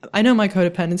I know my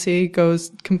codependency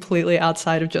goes completely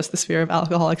outside of just the sphere of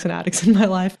alcoholics and addicts in my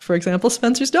life. For example,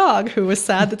 Spencer's dog, who was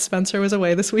sad that Spencer was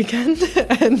away this weekend,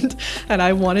 and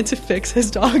I wanted to fix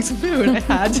his dog's mood. I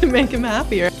had to make him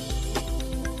happier.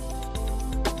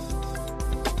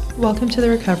 Welcome to The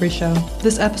Recovery Show.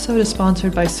 This episode is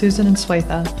sponsored by Susan and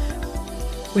Swetha.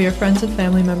 We are friends and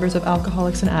family members of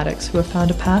alcoholics and addicts who have found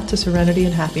a path to serenity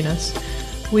and happiness.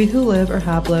 We who live or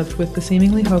have lived with the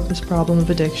seemingly hopeless problem of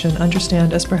addiction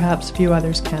understand as perhaps few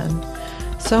others can.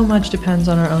 So much depends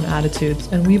on our own attitudes,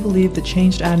 and we believe that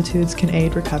changed attitudes can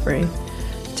aid recovery.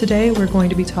 Today, we're going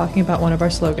to be talking about one of our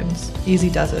slogans, Easy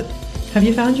Does It. Have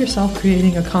you found yourself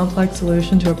creating a complex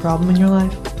solution to a problem in your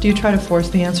life? Do you try to force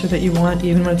the answer that you want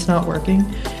even when it's not working?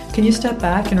 Can you step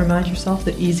back and remind yourself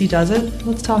that easy does it?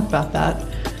 Let's talk about that.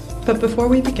 But before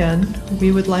we begin,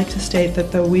 we would like to state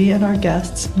that though we and our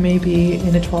guests may be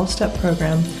in a 12-step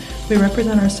program, we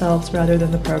represent ourselves rather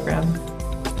than the program.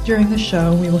 During the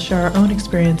show, we will share our own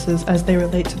experiences as they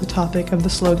relate to the topic of the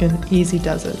slogan, Easy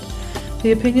Does It.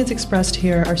 The opinions expressed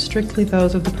here are strictly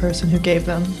those of the person who gave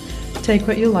them. Take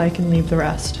what you like and leave the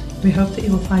rest. We hope that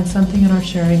you will find something in our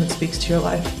sharing that speaks to your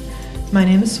life. My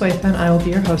name is Swetha and I will be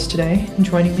your host today. And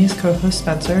joining me is co-host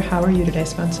Spencer. How are you today,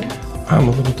 Spencer? I'm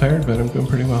a little tired, but I'm doing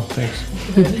pretty well,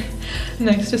 thanks. Good.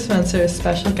 Next to Spencer is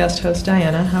special guest host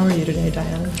Diana. How are you today,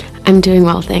 Diana? I'm doing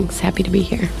well, thanks. Happy to be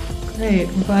here. Great,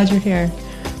 I'm glad you're here.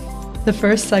 The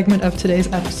first segment of today's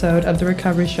episode of The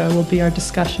Recovery Show will be our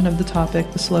discussion of the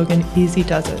topic, the slogan, Easy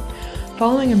Does It.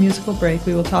 Following a musical break,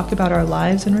 we will talk about our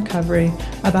lives in recovery,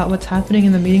 about what's happening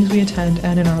in the meetings we attend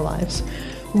and in our lives.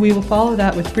 We will follow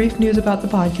that with brief news about the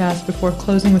podcast before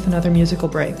closing with another musical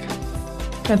break.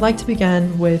 I'd like to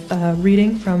begin with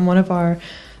reading from one of our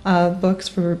books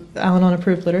for Al-Anon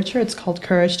approved literature. It's called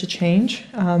Courage to Change.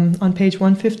 On page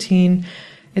 115,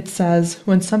 it says,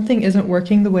 "When something isn't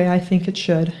working the way I think it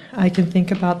should, I can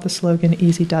think about the slogan,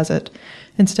 Easy Does It.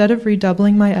 Instead of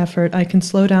redoubling my effort, I can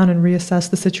slow down and reassess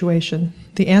the situation.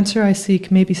 The answer I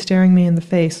seek may be staring me in the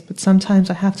face, but sometimes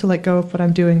I have to let go of what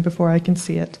I'm doing before I can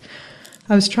see it.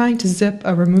 I was trying to zip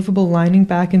a removable lining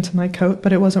back into my coat,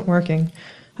 but it wasn't working.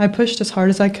 I pushed as hard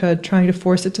as I could, trying to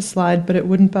force it to slide, but it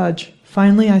wouldn't budge.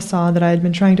 Finally, I saw that I had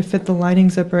been trying to fit the lining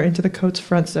zipper into the coat's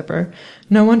front zipper.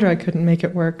 No wonder I couldn't make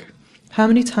it work. How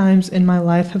many times in my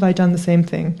life have I done the same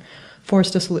thing?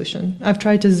 Forced a solution. I've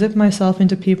tried to zip myself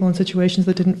into people and situations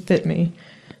that didn't fit me,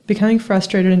 becoming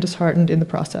frustrated and disheartened in the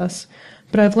process.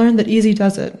 But I've learned that easy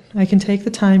does it. I can take the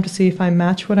time to see if I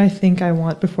match what I think I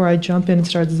want before I jump in and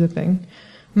start zipping.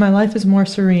 My life is more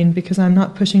serene because I'm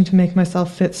not pushing to make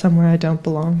myself fit somewhere I don't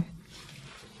belong."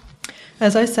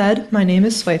 As I said, my name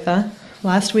is Swetha.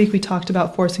 Last week we talked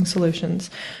about forcing solutions.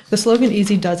 The slogan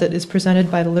Easy Does It is presented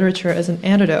by the literature as an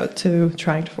antidote to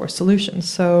trying to force solutions.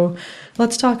 So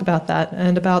let's talk about that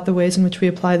and about the ways in which we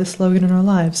apply the slogan in our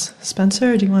lives.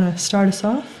 Spencer, do you want to start us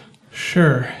off?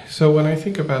 Sure. So when I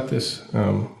think about this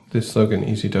slogan,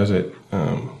 Easy Does It,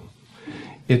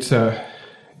 it's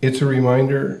a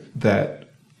reminder that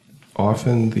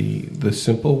often the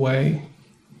simple way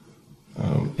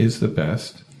is the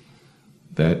best.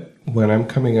 That when I'm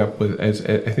coming up with, as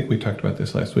I think we talked about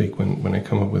this last week, when I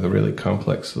come up with a really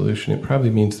complex solution, it probably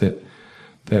means that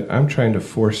I'm trying to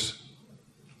force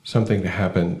something to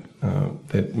happen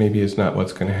that maybe is not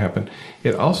what's going to happen.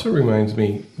 It also reminds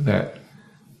me that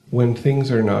when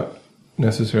things are not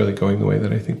necessarily going the way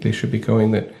that I think they should be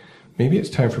going, that maybe it's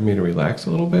time for me to relax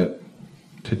a little bit,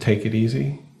 to take it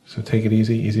easy. So take it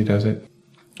easy, easy does it.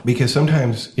 Because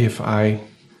sometimes if I'm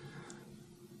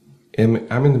in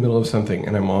the middle of something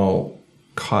and I'm all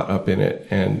caught up in it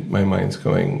and my mind's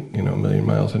going, a million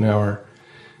miles an hour,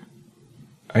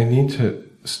 I need to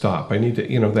stop. I need to,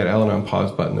 that Al-Anon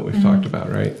pause button that we've talked about,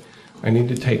 right? I need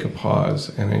to take a pause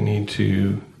and I need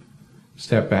to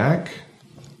step back.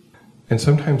 And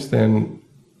sometimes then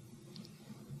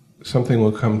something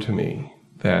will come to me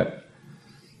that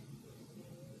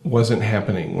wasn't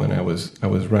happening when I was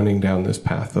running down this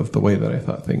path of the way that I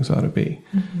thought things ought to be.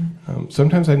 Mm-hmm.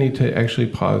 Sometimes I need to actually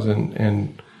pause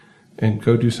and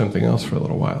go do something else for a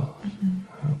little while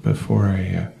before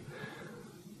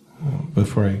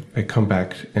I come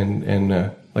back and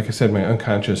like I said, my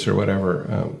unconscious or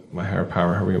whatever, my higher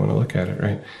power, however you want to look at it,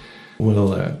 right,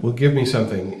 will give me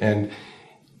something. And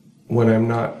when I'm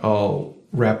not all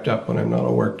wrapped up, when I'm not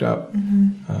all worked up,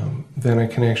 then I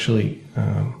can actually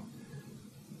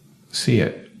see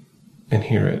it and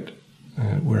hear it,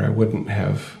 where I wouldn't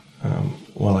have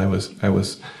while I was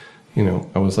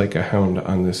like a hound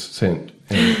on this scent,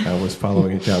 and I was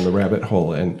following it down the rabbit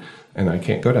hole, and I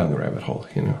can't go down the rabbit hole,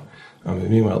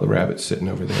 Meanwhile, the rabbit's sitting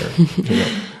over there,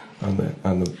 on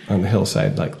the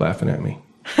hillside, like laughing at me.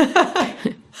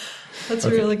 That's a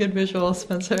really good visual,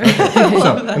 Spencer.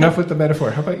 So, enough with the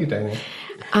metaphor. How about you, Daniel?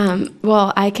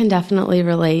 Well, I can definitely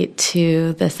relate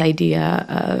to this idea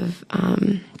of,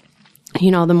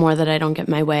 the more that I don't get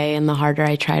my way and the harder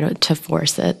I try to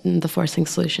force it, and the forcing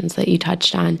solutions that you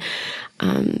touched on,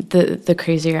 the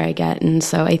crazier I get. And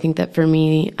so I think that for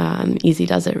me, Easy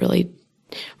Does It really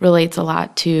relates a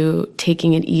lot to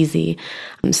taking it easy,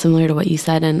 similar to what you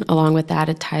said. And along with that,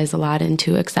 it ties a lot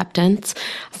into acceptance.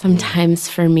 Sometimes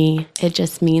for me, it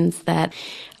just means that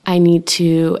I need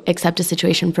to accept a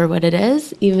situation for what it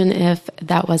is, even if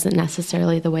that wasn't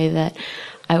necessarily the way that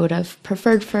I would have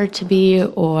preferred for it to be,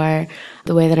 or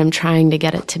the way that I'm trying to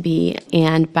get it to be.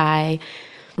 And by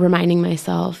reminding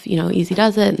myself, easy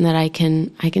does it, and that I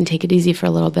can take it easy for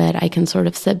a little bit, I can sort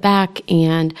of sit back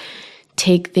and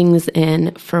take things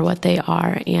in for what they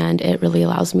are. And it really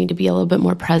allows me to be a little bit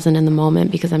more present in the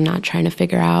moment, because I'm not trying to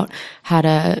figure out how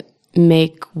to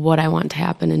make what I want to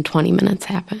happen in 20 minutes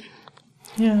happen.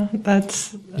 Yeah,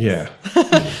 that's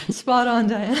spot on,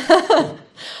 Diane.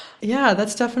 Yeah,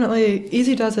 that's definitely,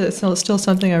 Easy Does It. It's still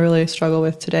something I really struggle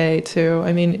with today, too.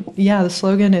 I mean, the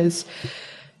slogan is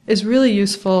really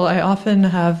useful. I often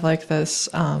have like this,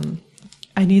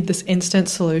 I need this instant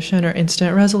solution or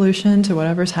instant resolution to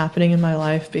whatever's happening in my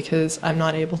life, because I'm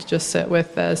not able to just sit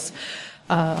with this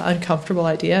uncomfortable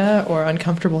idea or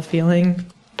uncomfortable feeling.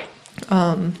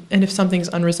 And if something's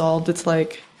unresolved, it's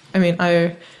like,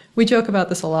 we joke about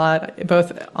this a lot,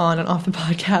 both on and off the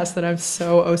podcast, that I'm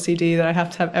so OCD that I have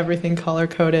to have everything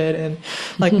color-coded. And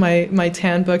like my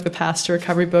TAN book, the Path to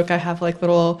Recovery book, I have like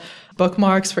little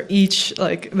bookmarks for each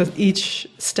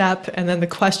step, and then the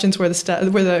questions where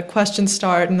the questions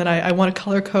start, and then I want to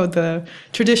color code the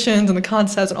traditions and the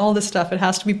concepts and all this stuff. It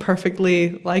has to be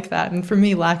perfectly like that. And for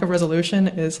me, lack of resolution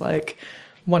is like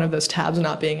one of those tabs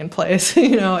not being in place.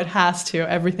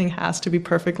 Everything has to be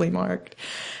perfectly marked.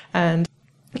 And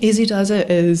Easy Does It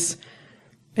is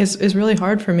really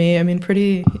hard for me.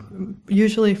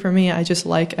 Usually for me, I just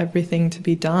like everything to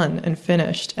be done and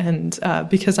finished. And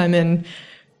because I'm in,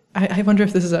 I wonder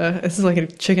if this is like a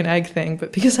chicken egg thing,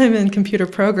 but because I'm in computer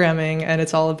programming and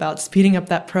it's all about speeding up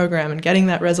that program and getting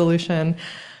that resolution,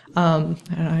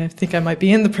 I think I might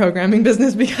be in the programming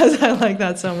business because I like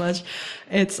that so much.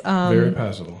 It's very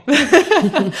possible.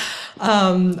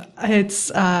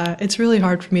 It's really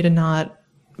hard for me to not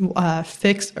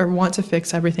fix or want to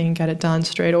fix everything and get it done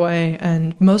straight away.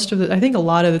 And I think a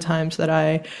lot of the times that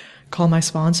I call my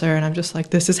sponsor and I'm just like,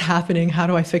 this is happening, how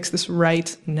do I fix this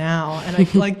right now? And I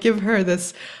like give her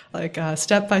this like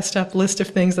step-by-step list of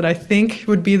things that I think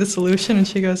would be the solution, and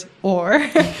she goes, or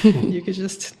you could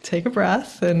just take a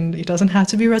breath, and it doesn't have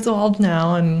to be resolved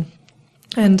now. And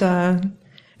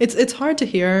it's hard to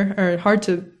hear, or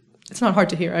it's not hard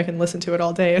to hear, I can listen to it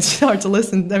all day. It's hard to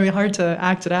listen, hard to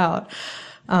act it out.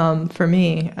 For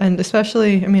me, and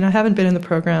especially, I haven't been in the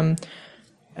program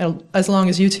as long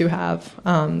as you two have,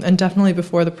 and definitely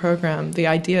before the program, the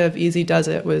idea of Easy Does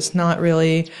It was not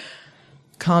really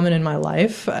common in my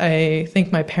life. I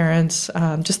think my parents,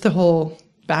 just the whole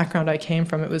background I came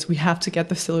from, it was, we have to get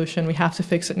the solution, we have to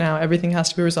fix it now, everything has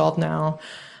to be resolved now.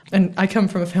 And I come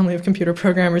from a family of computer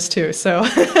programmers too, so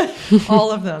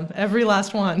all of them, every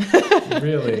last one.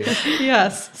 Really?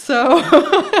 Yes. So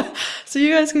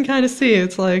you guys can kind of see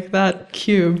it's like that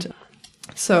cubed.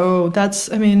 So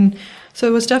so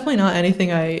it was definitely not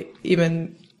anything I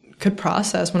even could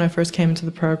process when I first came into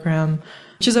the program,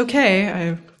 which is okay.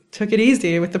 I took it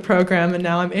easy with the program, and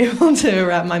now I'm able to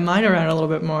wrap my mind around it a little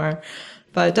bit more.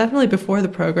 But definitely before the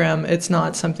program, it's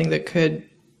not something that could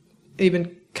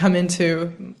even come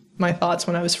into my thoughts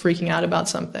when I was freaking out about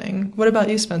something. What about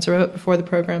you, Spencer? What before the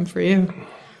program for you?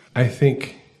 I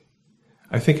think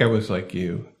I was like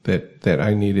you, that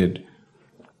I needed,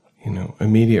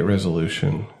 immediate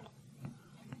resolution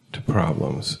to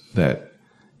problems. That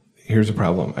here's a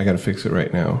problem, I got to fix it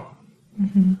right now.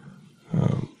 Mm-hmm.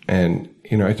 And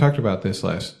I talked about this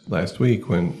last week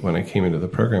when I came into the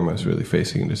program. I was really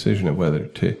facing a decision of whether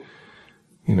to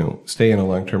stay in a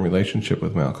long-term relationship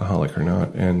with my alcoholic or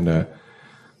not. And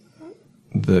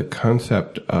the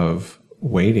concept of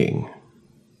waiting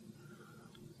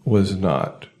was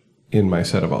not in my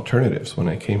set of alternatives when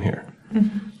I came here.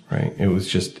 Mm-hmm. Right? It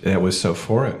was so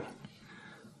foreign.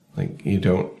 Like, you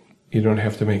don't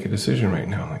have to make a decision right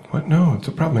now. Like, what? No, it's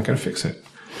a problem. I got to fix it.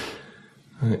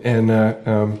 And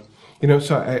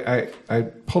so I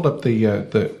pulled up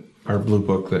our blue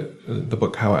book, the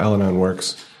book How Al-Anon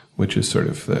Works, which is sort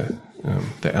of the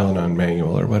Al-Anon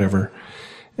manual or whatever,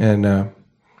 and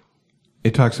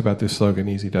it talks about this slogan,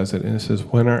 Easy Does It, and it says,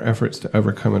 when our efforts to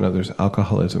overcome another's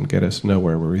alcoholism get us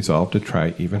nowhere, we're resolved to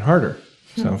try even harder.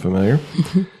 Sound familiar?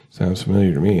 Sounds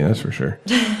familiar to me, that's for sure.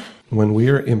 When we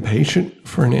are impatient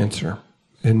for an answer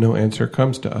and no answer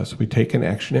comes to us, we take an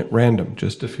action at random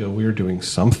just to feel we are doing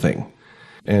something.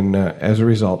 And as a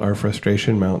result, our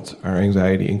frustration mounts, our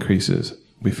anxiety increases,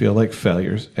 we feel like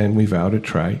failures, and we vow to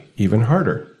try even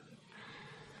harder.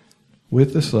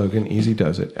 With the slogan, Easy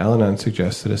Does It, Al-Anon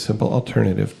suggests that a simple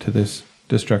alternative to this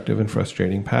destructive and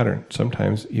frustrating pattern,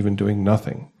 sometimes even doing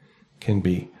nothing, can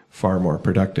be far more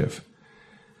productive.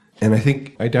 And I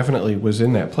think I definitely was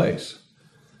in that place.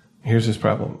 Here's this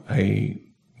problem.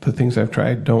 The things I've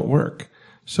tried don't work.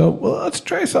 So, well, let's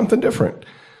try something different.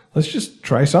 Let's just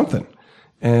try something.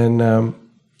 And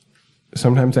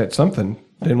sometimes that something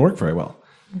didn't work very well.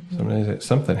 Mm-hmm. Sometimes that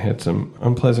something had some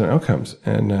unpleasant outcomes.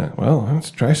 And, well, let's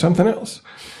try something else.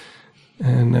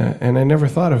 And I never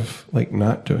thought of, like,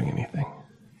 not doing anything.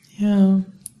 Yeah,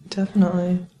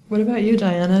 definitely. What about you,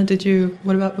 Diana?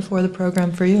 What about before the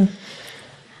program for you?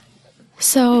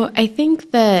 So I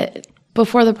think that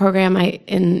before the program, my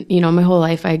whole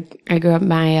life, I grew up,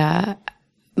 my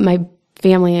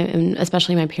family and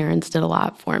especially my parents did a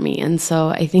lot for me. And so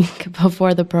I think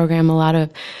before the program, a lot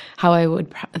of how I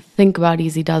would think about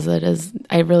Easy Does It is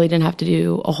I really didn't have to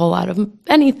do a whole lot of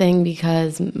anything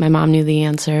because my mom knew the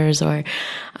answers or,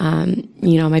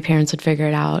 my parents would figure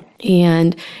it out.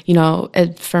 And,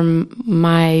 from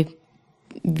my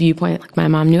viewpoint, like my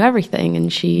mom knew everything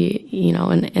and she,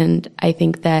 and I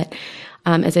think that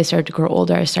as I started to grow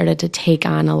older, I started to take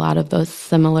on a lot of those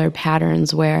similar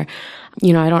patterns where,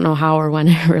 I don't know how or when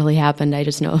it really happened. I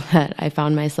just know that I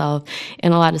found myself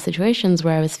in a lot of situations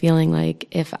where I was feeling like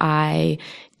if I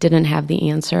didn't have the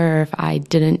answer or if I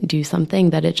didn't do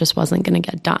something, that it just wasn't going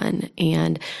to get done.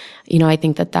 And, I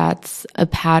think that that's a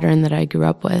pattern that I grew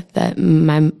up with, that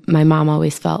my mom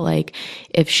always felt like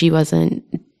if she wasn't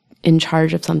in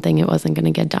charge of something, it wasn't going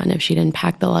to get done. If she didn't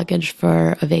pack the luggage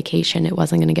for a vacation, it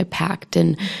wasn't going to get packed.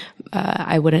 And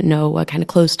I wouldn't know what kind of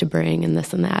clothes to bring and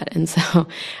this and that. And so,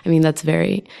 that's a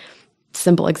very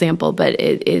simple example, but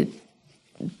it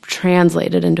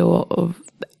translated into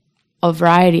a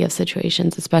variety of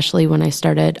situations, especially when I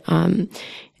started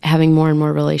having more and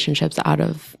more relationships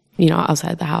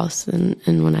outside the house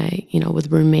and when I,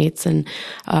 with roommates and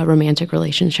romantic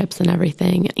relationships and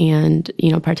everything. And,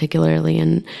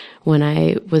 particularly when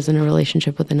I was in a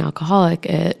relationship with an alcoholic,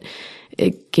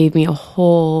 it gave me a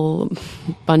whole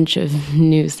bunch of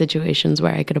new situations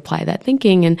where I could apply that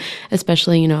thinking. And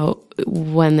especially,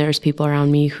 when there's people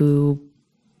around me who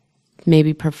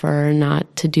maybe prefer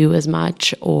not to do as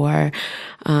much or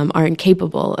aren't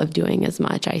capable of doing as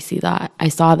much. I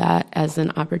saw that as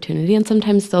an opportunity, and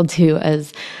sometimes still do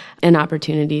as an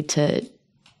opportunity to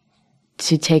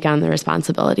take on the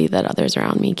responsibility that others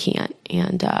around me can't.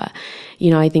 And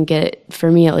I think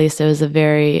for me at least, it was a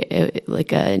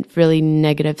really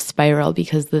negative spiral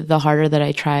because the harder that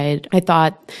I tried, I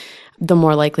thought the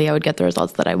more likely I would get the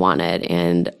results that I wanted.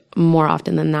 And more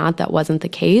often than not, that wasn't the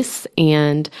case.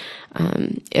 And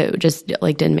it just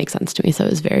didn't make sense to me. So it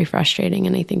was very frustrating.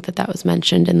 And I think that was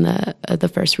mentioned in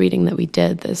the first reading that we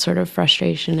did, the sort of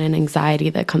frustration and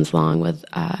anxiety that comes along with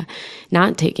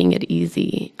not taking it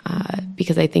easy.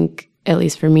 Because I think, at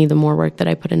least for me, the more work that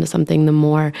I put into something, the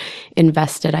more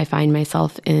invested I find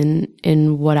myself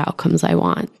in what outcomes I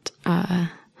want.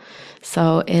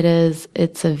 So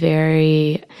it's a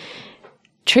very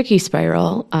tricky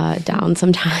spiral down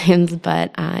sometimes,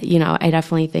 but I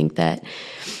definitely think that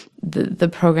the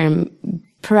program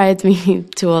provides me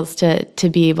tools to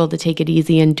be able to take it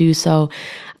easy and do so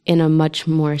in a much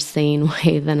more sane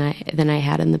way than I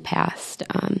had in the past.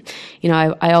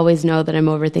 I always know that I'm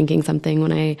overthinking something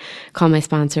when I call my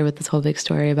sponsor with this whole big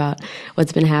story about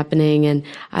what's been happening and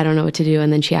I don't know what to do,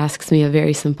 and then she asks me a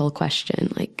very simple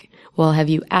question like, well, have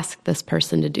you asked this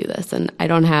person to do this? And I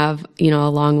don't have, a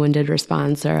long-winded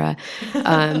response or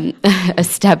a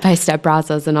step-by-step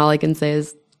process. And all I can say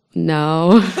is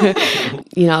no.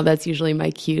 That's usually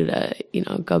my cue to,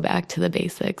 go back to the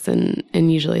basics.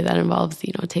 And usually that involves,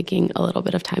 taking a little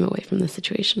bit of time away from the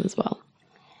situation as well.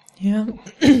 Yeah,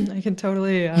 I can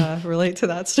totally relate to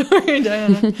that story,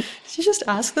 Diana. Did you just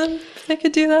ask them if they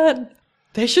could do that?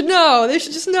 They should know. They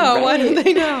should just know. Right. Why don't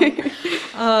they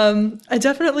know? I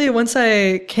definitely, once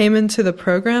I came into the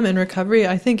program in recovery,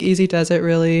 I think Easy Does It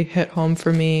really hit home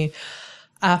for me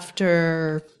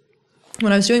after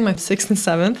when I was doing my 6th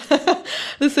and 7th.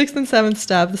 The 6th and 7th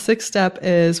step. The 6th step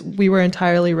is we were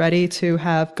entirely ready to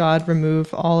have God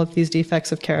remove all of these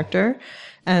defects of character.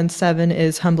 And 7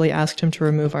 is humbly asked him to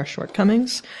remove our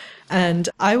shortcomings. And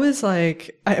I was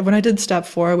like, when I did step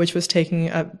 4, which was taking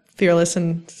a fearless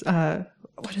and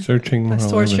Searching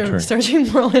moral inventory. Searching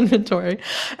moral inventory.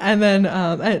 And then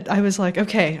I was like,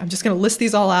 okay, I'm just going to list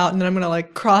these all out, and then I'm going to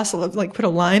like put a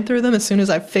line through them as soon as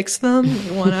I fix them,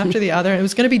 one after the other. And it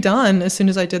was going to be done as soon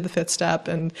as I did the 5th step,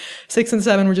 and 6 and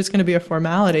 7 were just going to be a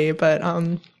formality. But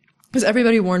because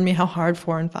everybody warned me how hard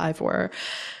 4 and 5 were.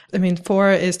 I mean,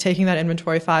 4 is taking that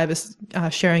inventory, 5 is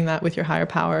sharing that with your higher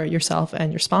power, yourself,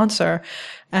 and your sponsor.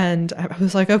 And I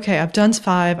was like, okay, I've done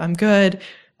 5, I'm good.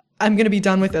 I'm going to be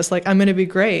done with this. Like, I'm going to be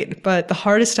great. But the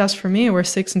hardest steps for me were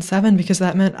 6 and 7, because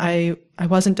that meant I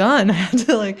wasn't done.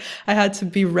 I had to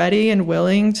be ready and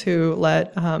willing to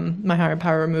let, my higher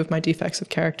power remove my defects of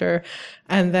character,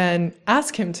 and then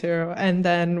ask him to, and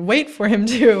then wait for him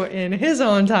to in his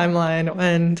own timeline.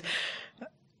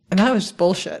 And that was just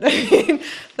bullshit. I mean,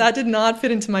 that did not fit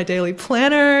into my daily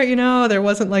planner. You know, there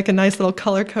wasn't like a nice little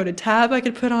color-coded tab I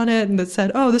could put on it and that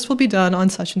said, oh, this will be done on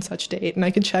such and such date, and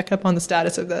I could check up on the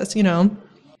status of this, you know.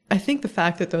 I think the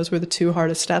fact that those were the 2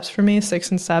 hardest steps for me,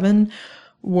 6 and 7,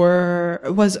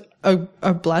 was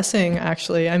a blessing,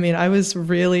 actually. I mean, I was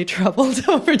really troubled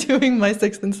over doing my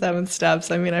 6th and 7th steps.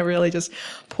 I mean, I really just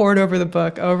poured over the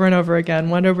book over and over again,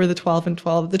 went over the 12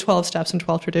 steps and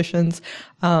 12 traditions.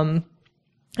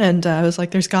 And I was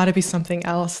like, there's got to be something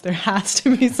else. There has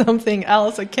to be something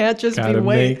else. It can't just be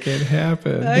wait. Make it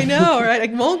happen. I know, right?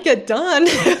 It won't get done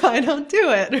if I don't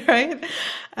do it, right?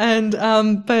 And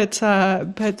but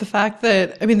the fact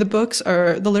that, I mean,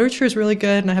 the literature is really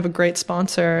good, and I have a great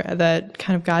sponsor that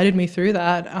kind of guided me through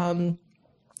that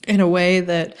in a way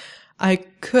that I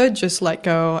could just let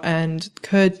go and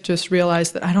could just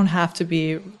realize that I don't have to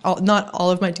be, not all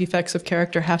of my defects of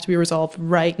character have to be resolved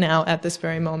right now at this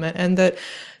very moment. And that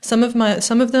some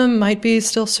of them might be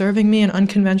still serving me in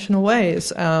unconventional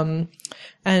ways,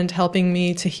 and helping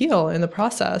me to heal in the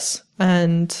process.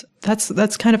 And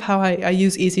that's kind of how I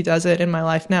use Easy Does It in my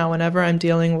life now. Whenever I'm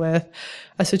dealing with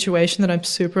a situation that I'm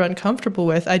super uncomfortable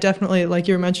with, I definitely, like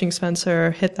you were mentioning,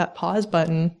 Spencer, hit that pause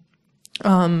button.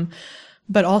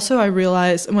 But also I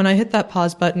realized when I hit that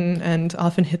pause button, and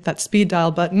often hit that speed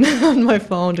dial button on my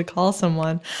phone to call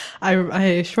someone,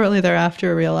 I shortly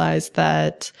thereafter realized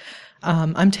that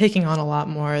I'm taking on a lot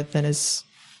more than is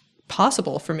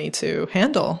possible for me to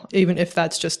handle, even if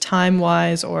that's just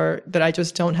time-wise, or that I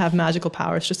just don't have magical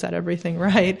powers to set everything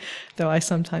right, though I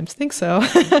sometimes think so.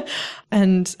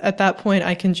 And at that point,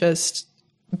 I can just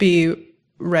be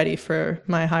ready for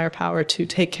my higher power to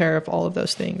take care of all of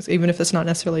those things, even if it's not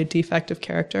necessarily a defect of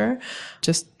character,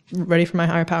 just ready for my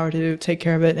higher power to take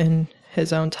care of it in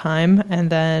his own time,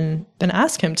 and then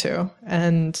ask him to.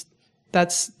 And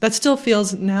that still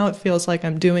feels, now it feels like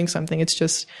I'm doing something. It's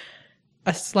just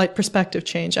a slight perspective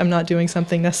change. I'm not doing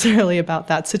something necessarily about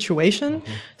that situation,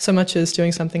 so much as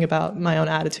doing something about my own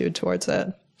attitude towards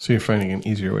it. So you're finding an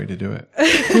easier way to do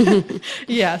it.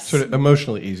 Yes. Sort of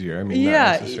emotionally easier. I mean,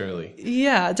 not necessarily.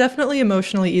 Yeah, definitely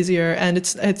emotionally easier. And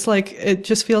it's like, it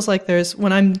just feels like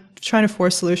when I'm trying to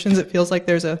force solutions, it feels like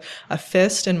there's a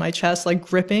fist in my chest, like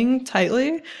gripping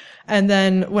tightly. And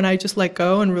then when I just let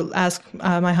go and ask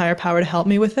my higher power to help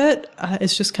me with it,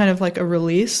 it's just kind of like a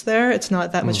release there. It's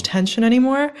not that much tension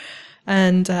anymore.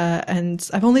 And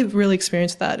I've only really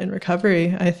experienced that in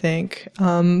recovery, I think.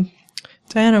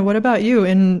 Diana, what about you?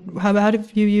 And how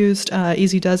have you used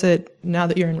Easy Does It now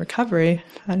that you're in recovery?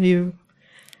 How do you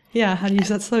use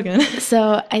that slogan?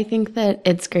 So I think that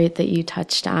it's great that you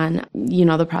touched on,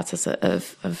 the process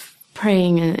of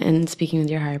praying and speaking with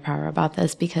your higher power about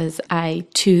this, because I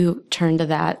too turned to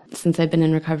that since I've been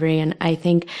in recovery. And I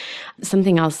think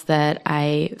something else that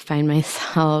I find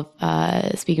myself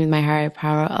speaking with my higher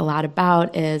power a lot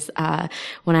about is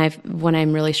when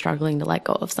I'm really struggling to let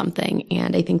go of something.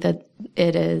 And I think that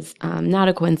it is not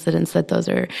a coincidence that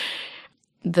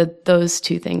those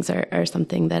two things are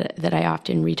something that I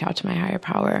often reach out to my higher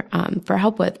power for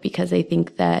help with, because I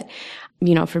think that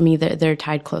for me, they're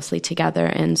tied closely together.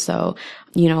 And so,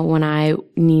 when I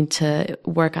need to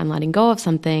work on letting go of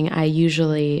something, I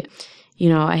usually,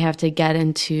 I have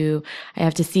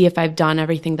to see if I've done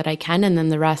everything that I can, and then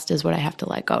the rest is what I have to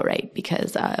let go, right?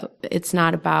 Because it's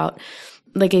not about,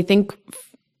 like, I think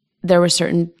there were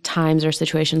certain times or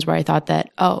situations where I thought that,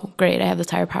 oh, great, I have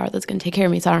this higher power that's going to take care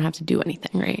of me, so I don't have to do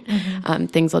anything, right? Mm-hmm.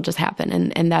 Things will just happen.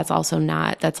 And that's also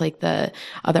that's like the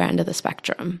other end of the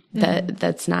spectrum. Mm-hmm.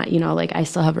 That's not, like, I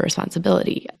still have a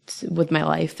responsibility with my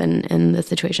life and the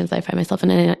situations I find myself in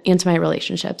and to my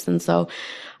relationships. And so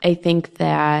I think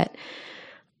that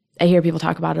I hear people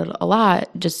talk about it a lot,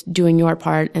 just doing your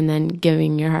part and then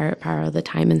giving your higher power the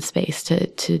time and space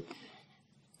to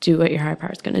do what your higher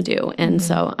power is going to do. And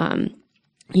so,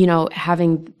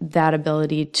 having that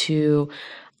ability to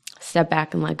step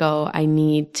back and let go. I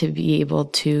need to be able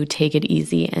to take it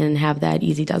easy and have that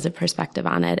easy does it perspective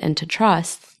on it, and to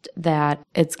trust that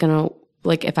it's going to,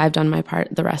 like, if I've done my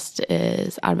part, the rest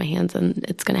is out of my hands and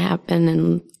it's going to happen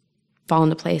and fall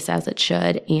into place as it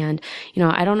should. And,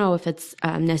 I don't know if it's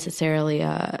necessarily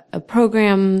a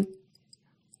program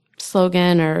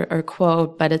slogan or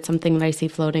quote, but it's something that I see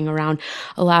floating around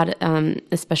a lot,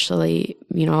 especially,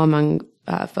 among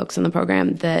folks in the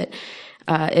program, that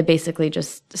it basically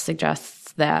just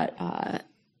suggests that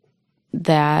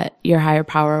that your higher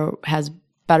power has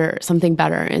something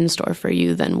better in store for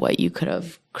you than what you could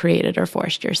have created or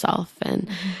forced yourself. And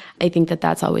I think that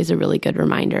that's always a really good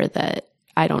reminder that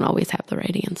I don't always have the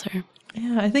right answer.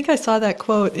 Yeah, I think I saw that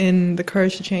quote in The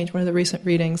Courage to Change, one of the recent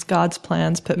readings, God's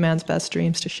plans put man's best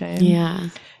dreams to shame. Yeah.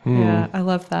 Yeah, I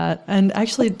love that. And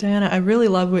actually, Diana, I really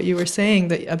love what you were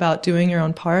saying about doing your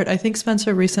own part. I think,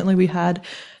 Spencer, recently we had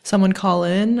someone call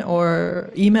in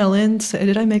or email in,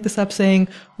 did I make this up, saying,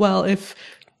 well, if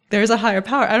there's a higher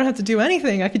power, I don't have to do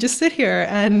anything. I could just sit here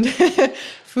and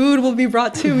food will be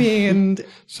brought to me, and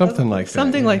something like that.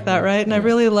 Something like that, right? And I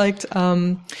really liked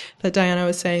that Diana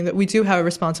was saying that we do have a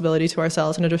responsibility to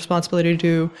ourselves and a responsibility to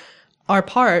do our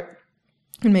part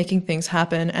in making things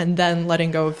happen, and then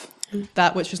letting go of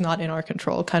that which is not in our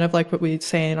control. Kind of like what we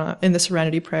say in the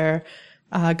Serenity Prayer.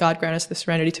 God grant us the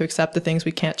serenity to accept the things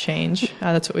we can't change.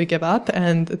 That's what we give up,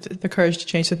 and the courage to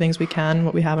change the things we can,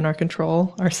 what we have in our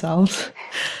control, ourselves,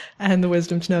 and the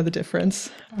wisdom to know the difference.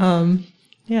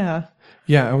 Yeah.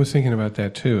 Yeah, I was thinking about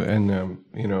that too. And,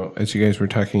 as you guys were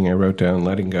talking, I wrote down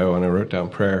letting go and I wrote down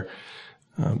prayer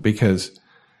because,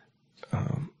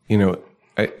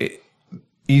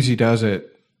 easy does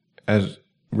it as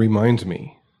reminds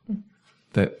me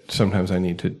that sometimes I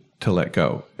need to let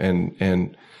go.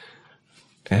 And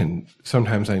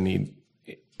sometimes I need,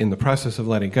 in the process of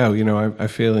letting go, I'm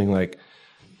feeling like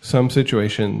some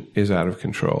situation is out of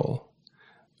control.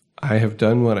 I have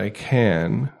done what I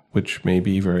can, which may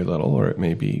be very little, or it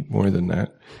may be more than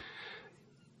that.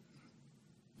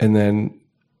 And then,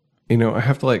 I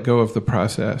have to let go of the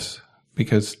process,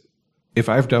 because if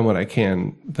I've done what I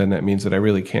can, then that means that I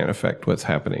really can't affect what's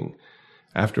happening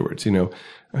afterwards,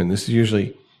 And this is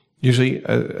usually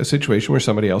a situation where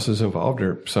somebody else is involved,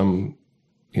 or some,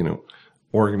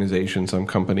 organization, some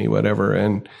company, whatever.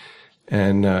 And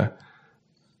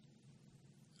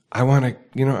I want to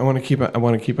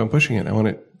keep on pushing it. I want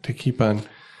it to keep on.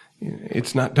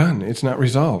 It's not done. It's not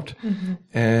resolved.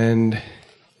 Mm-hmm.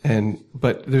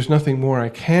 But there's nothing more I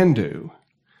can do.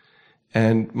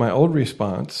 And my old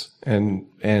response,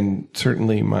 and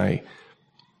certainly my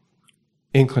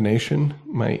inclination,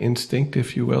 my instinct,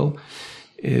 if you will,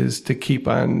 is to keep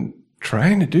on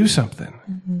trying to do something.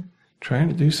 Mm-hmm. Trying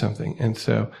to do something. And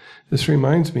so this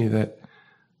reminds me that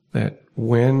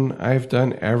when I've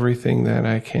done everything that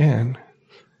I can,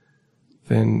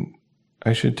 then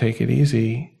I should take it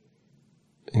easy,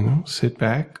 sit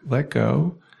back, let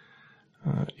go.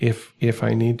 If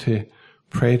I need to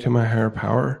pray to my higher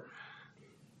power,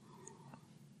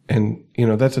 and,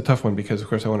 that's a tough one, because of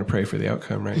course I want to pray for the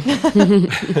outcome, right? I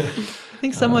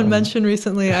think someone mentioned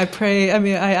recently, I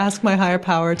ask my higher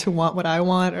power to want what I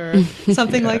want, or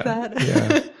something like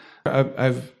that.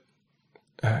 Yeah.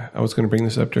 I was going to bring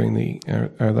this up during the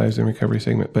Our Lives in Recovery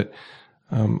segment, but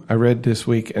I read this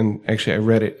week, and actually I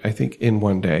read it, I think, in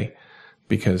one day,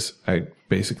 because I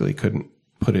basically couldn't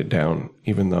put it down,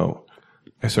 even though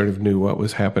I sort of knew what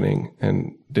was happening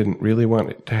and didn't really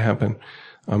want it to happen.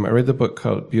 I read the book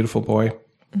called Beautiful Boy,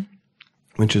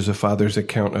 which is a father's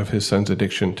account of his son's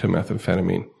addiction to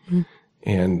methamphetamine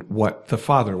and what the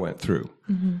father went through.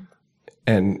 Mm-hmm.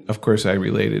 And of course I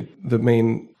related. The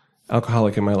main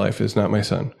alcoholic in my life is not my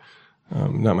son,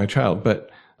 not my child, but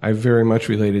I very much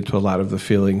related to a lot of the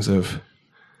feelings of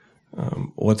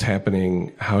what's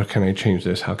happening, how can I change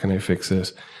this, how can I fix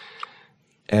this?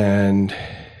 And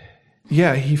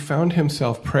yeah, he found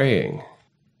himself praying,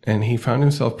 and he found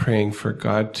himself praying for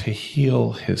God to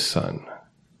heal his son.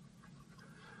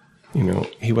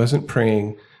 He wasn't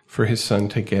praying for his son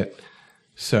to get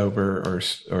sober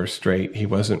or straight. He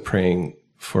wasn't praying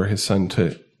for his son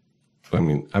to,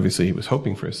 obviously he was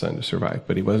hoping for his son to survive,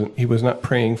 but he was not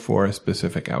praying for a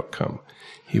specific outcome.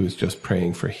 He was just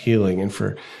praying for healing. And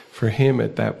for him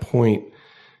at that point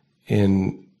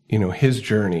in, his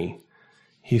journey,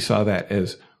 he saw that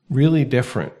as really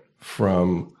different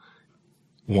from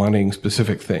wanting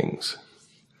specific things.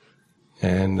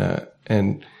 And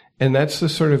that's the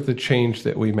sort of the change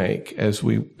that we make as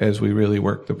we really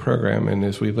work the program, and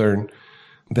as we learn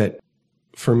that,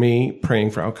 for me,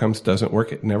 praying for outcomes doesn't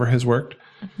work. It never has worked.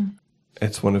 Mm-hmm.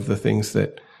 It's one of the things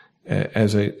that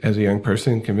as a young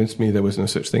person, convinced me there was no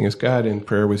such thing as God and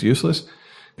prayer was useless,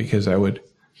 because I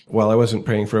wasn't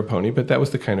praying for a pony, but that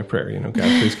was the kind of prayer, God,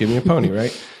 please give me a pony,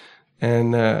 right?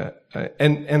 And I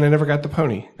never got the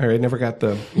pony, or I never got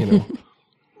the,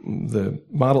 the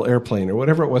model airplane or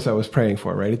whatever it was I was praying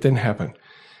for, right? It didn't happen.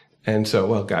 And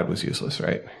so, God was useless,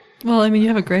 right? Well, you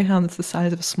have a greyhound that's the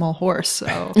size of a small horse,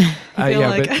 so I feel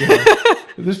like...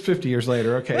 but this is 50 years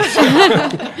later, okay. So,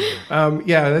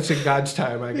 that's in God's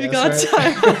time, I guess. God's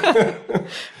right? time.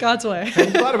 God's way. I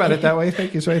hadn't thought about it that way.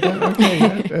 Thank you. So I thought,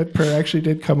 okay, that prayer actually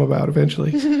did come about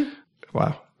eventually.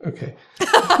 Wow. Okay.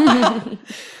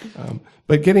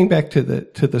 But getting back to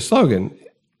the slogan,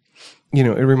 it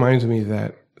reminds me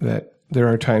that there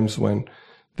are times when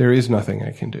there is nothing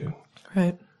I can do.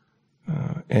 Right.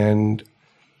 And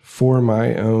for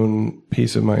my own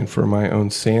peace of mind, for my own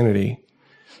sanity,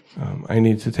 I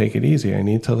need to take it easy. I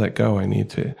need to let go.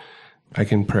 I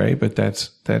can pray, but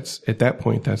that's at that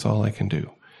point, that's all I can do.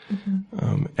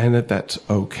 Mm-hmm. And that's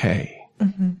okay.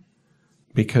 Mm-hmm.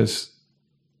 Because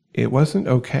it wasn't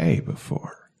okay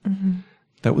before. Mm-hmm.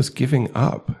 That was giving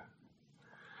up.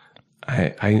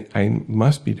 I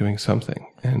must be doing something.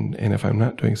 And if I'm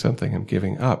not doing something, I'm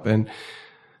giving up. And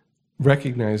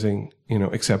recognizing,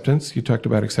 acceptance. You talked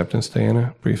about acceptance,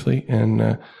 Diana, briefly.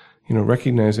 And,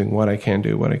 recognizing what I can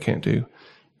do, what I can't do,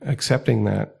 accepting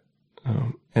that,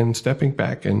 and stepping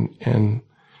back and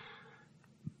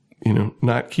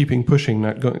not keeping pushing,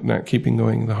 not keeping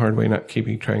going the hard way, not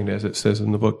keeping trying to, as it says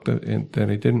in the book that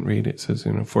I didn't read, it says,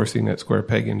 forcing that square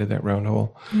peg into that round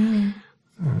hole,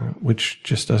 which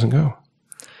just doesn't go.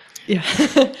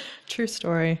 Yeah. True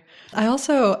story. I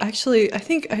also I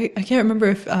think, I can't remember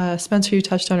if Spencer, you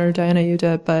touched on it, or Diana, you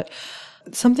did, but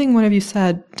something one of you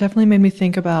said definitely made me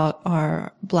think about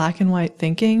our black and white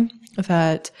thinking,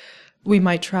 that we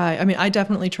might try. I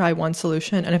definitely try one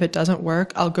solution, and if it doesn't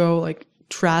work, I'll go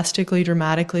drastically,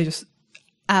 dramatically, just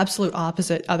absolute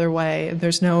opposite other way.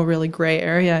 There's no really gray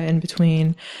area in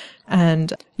between.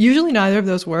 And usually neither of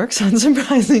those works,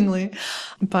 unsurprisingly.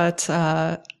 But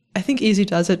I think Easy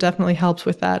Does It definitely helps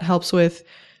with that, helps with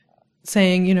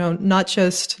saying, not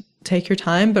just take your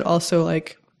time, but also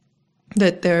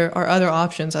that there are other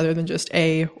options other than just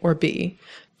A or B.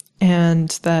 And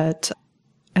that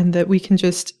we can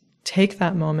just take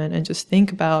that moment and just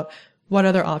think about what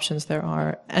other options there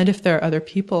are. And if there are other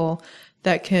people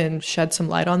that can shed some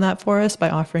light on that for us by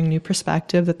offering new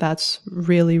perspective, that's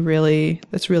really, really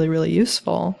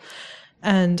useful.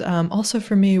 And also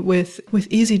for me with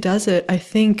Easy Does It, I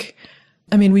think,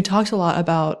 we talked a lot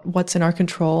about what's in our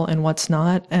control and what's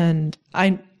not. And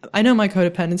I know my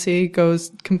codependency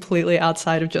goes completely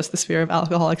outside of just the sphere of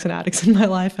alcoholics and addicts in my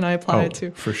life, and I apply it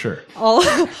to for sure all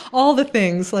the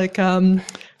things,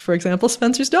 for example,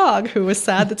 Spencer's dog, who was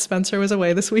sad that Spencer was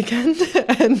away this weekend,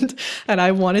 and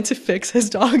I wanted to fix his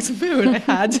dog's mood. I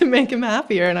had to make him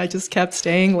happier, and I just kept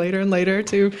staying later and later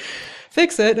to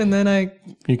fix it, and then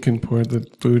You can pour the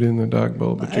food in the dog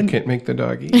bowl, but you can't make the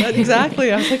dog eat.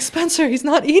 Exactly. I was like, Spencer, he's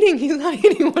not eating.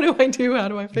 What do I do? How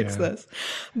do I fix this?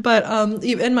 But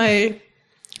I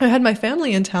had my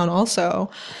family in town also,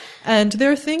 and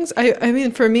there are things.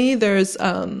 For me, there's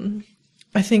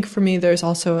I think for me, there's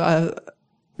also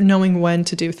knowing when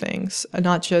to do things,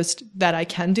 not just that I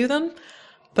can do them,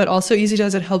 but also Easy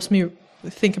Does It helps me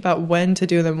think about when to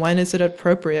do them. When is it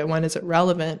appropriate? When is it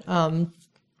relevant?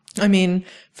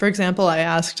 For example, I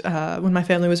asked, when my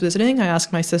family was visiting, I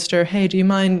asked my sister, hey, do you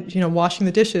mind, washing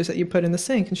the dishes that you put in the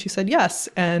sink? And she said, yes.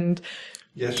 And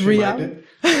yes, 3 hours.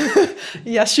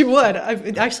 Yes, she would. I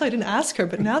didn't ask her,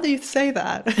 but now that you say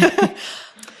that,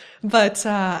 but,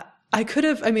 I could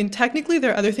have, technically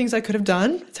there are other things I could have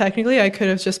done. Technically, I could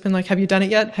have just been like, have you done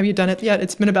it yet? Have you done it yet?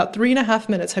 It's been about 3.5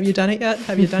 minutes. Have you done it yet?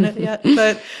 Have you done it yet?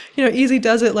 But, Easy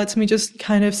Does It lets me just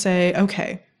kind of say,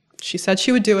 okay, she said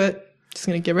she would do it. Just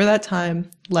going to give her that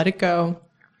time, let it go.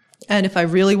 And if I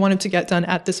really want it to get done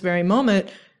at this very moment,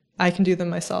 I can do them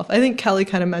myself. I think Kelly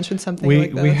kind of mentioned something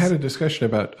like this. We had a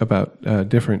discussion about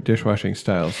different dishwashing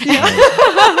styles. Yeah.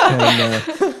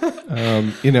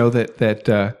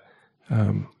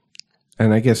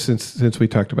 And I guess since we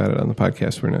talked about it on the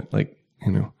podcast, we're not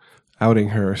outing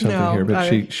her or something here.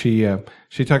 But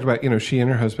she talked about, she and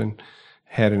her husband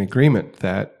had an agreement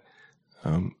that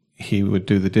he would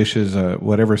do the dishes,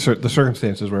 whatever the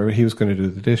circumstances were, he was going to do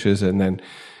the dishes, and then,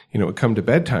 it would come to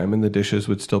bedtime and the dishes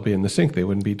would still be in the sink. They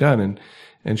wouldn't be done.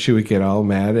 And she would get all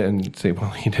mad and say, well,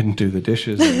 he didn't do the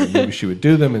dishes, and maybe she would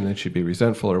do them, and then she'd be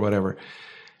resentful or whatever.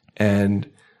 And,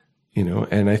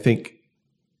 and I think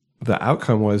the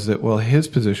outcome was that, well, his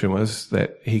position was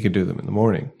that he could do them in the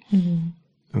morning.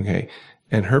 Mm-hmm. Okay.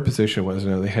 And her position was,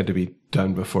 they had to be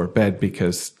done before bed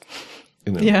because,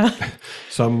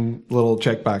 some little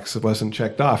checkbox wasn't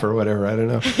checked off or whatever. I don't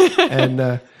know.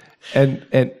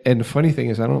 And the funny thing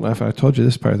is, I don't know if I told you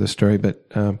this part of the story, but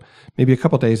maybe a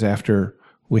couple of days after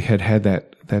we had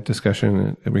that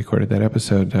discussion and recorded that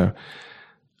episode,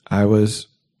 I was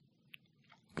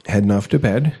heading off to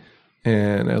bed,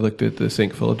 and I looked at the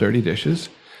sink full of dirty dishes,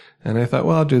 and I thought,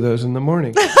 well, I'll do those in the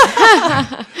morning.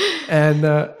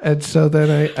 And so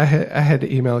then I had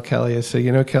to email Kelly and say,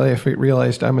 Kelly, I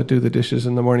realized I'm a do the dishes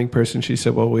in the morning person. She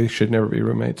said, well, we should never be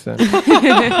roommates then.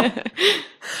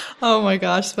 Oh my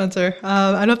gosh, Spencer.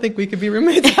 I don't think we could be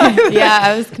roommates either. Yeah,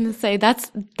 I was going to say that's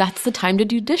the time to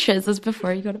do dishes is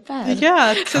before you go to bed.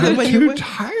 Yeah. So I'm too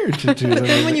tired to do them. But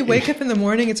then when you wake up in the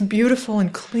morning, it's beautiful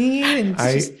and clean. And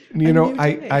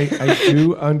I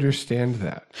do understand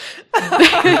that.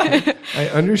 I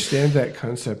understand that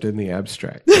concept in the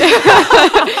abstract.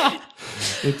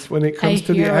 It's when it comes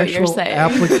to the actual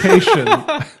application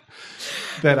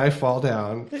that I fall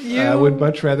down. I would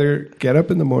much rather get up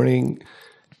in the morning,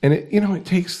 and it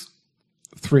takes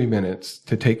 3 minutes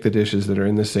to take the dishes that are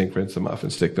in the sink, rinse them off,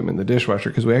 and stick them in the dishwasher,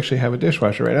 because we actually have a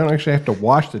dishwasher, right? I don't actually have to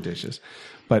wash the dishes.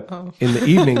 But in the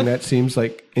evening, that seems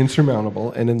like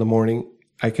insurmountable, and in the morning,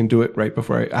 I can do it right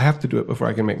before I have to do it before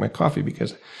I can make my coffee,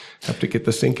 because I have to get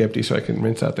the sink empty so I can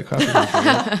rinse out the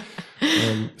coffee.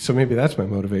 So maybe that's my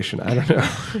motivation. I don't know.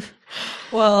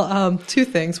 Well, 2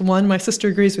 things. 1, my sister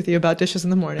agrees with you about dishes in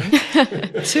the morning.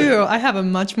 2, I have a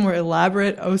much more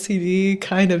elaborate OCD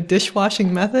kind of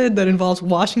dishwashing method that involves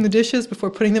washing the dishes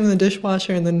before putting them in the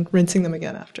dishwasher and then rinsing them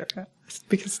again after,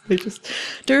 because they're just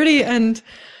dirty. And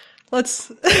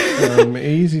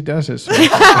easy does it.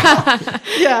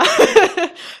 Yeah.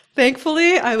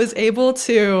 Thankfully, I was able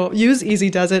to use Easy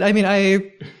Does It. I mean,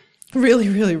 I really,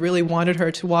 really, really wanted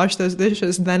her to wash those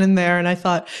dishes then and there. And I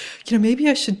thought, maybe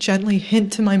I should gently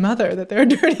hint to my mother that there are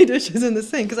dirty dishes in the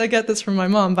sink, because I get this from my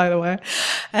mom, by the way.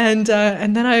 And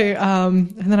then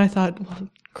I thought, well,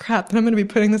 crap, then I'm going to be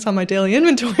putting this on my daily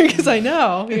inventory, because I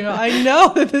know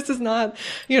that this is not,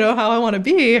 how I want to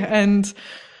be. And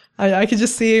I could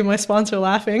just see my sponsor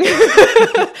laughing,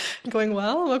 going,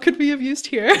 well, what could we have used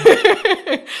here?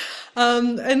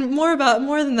 And more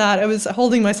than that, I was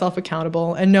holding myself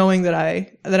accountable and knowing that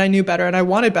I knew better and I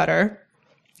wanted better.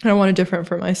 And I wanted different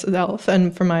for myself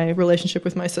and for my relationship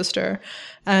with my sister.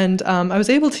 And I was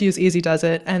able to use Easy Does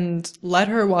It and let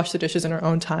her wash the dishes in her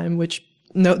own time, which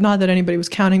not that anybody was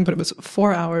counting, but it was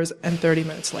 4 hours and 30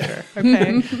 minutes later.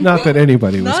 Okay. Not that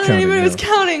anybody was counting. Not that anybody was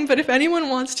counting, but if anyone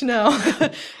wants to know,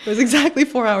 it was exactly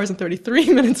 4 hours and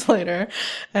 33 minutes later.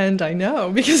 And I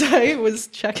know because I was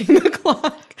checking the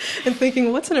clock and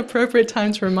thinking, what's an appropriate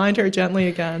time to remind her gently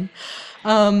again?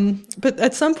 But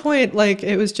at some point,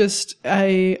 it was just,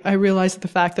 I realized that the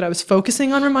fact that I was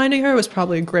focusing on reminding her was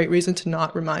probably a great reason to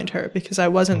not remind her, because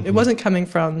it wasn't coming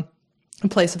from a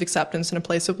place of acceptance and a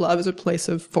place of love, is a place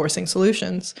of forcing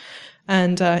solutions.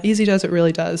 And Easy Does It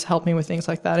really does help me with things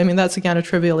like that. I mean, that's, again, a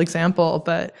trivial example,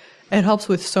 but it helps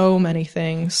with so many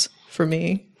things for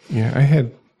me. Yeah, I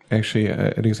had actually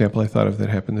an example I thought of that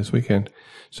happened this weekend.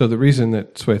 So the reason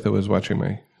that Swetha was watching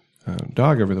my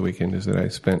dog over the weekend is that I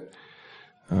spent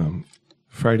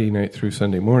Friday night through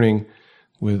Sunday morning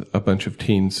with a bunch of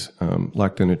teens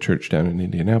locked in a church down in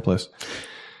Indianapolis,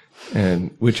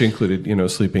 and which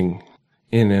included, sleeping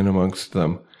in and amongst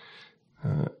them.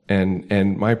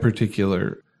 And my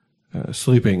particular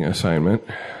sleeping assignment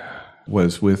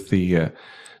was with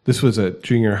this was a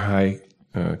junior high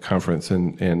conference,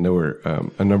 and there were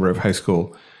a number of high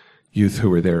school youth who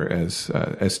were there as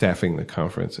staffing the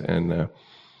conference. And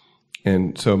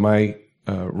so my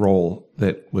role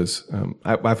that was,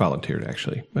 I volunteered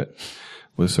actually, but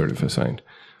was sort of assigned,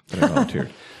 but I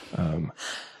volunteered.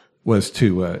 Was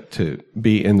to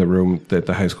be in the room that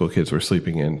the high school kids were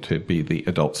sleeping in, to be the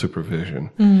adult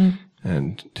supervision,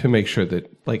 and to make sure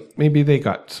that maybe they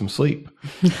got some sleep.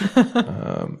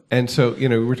 And so,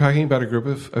 we're talking about a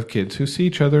group of kids who see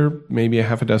each other maybe a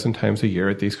half a dozen times a year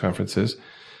at these conferences.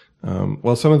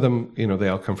 Well, some of them, they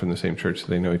all come from the same church, so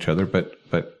they know each other, but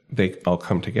they all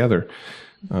come together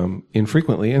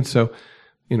infrequently. And so,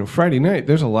 Friday night,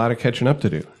 there's a lot of catching up to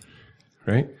do,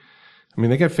 right? I mean,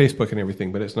 they got Facebook and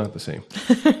everything, but it's not the same.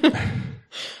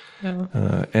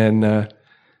 No.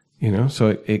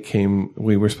 So it came,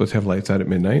 we were supposed to have lights out at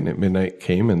midnight, and at midnight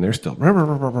came, and they're still,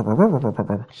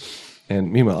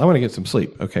 and meanwhile, I want to get some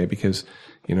sleep, okay, because,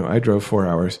 I drove 4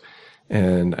 hours,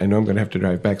 and I know I'm going to have to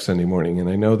drive back Sunday morning, and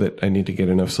I know that I need to get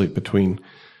enough sleep between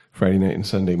Friday night and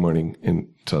Sunday morning, and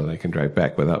so that I can drive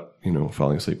back without,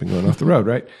 falling asleep and going off the road,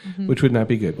 right? Mm-hmm. Which would not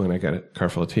be good when I got a car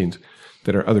full of teens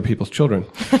that are other people's children.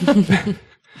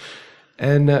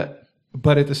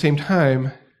 But at the same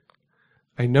time,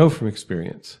 I know from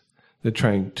experience that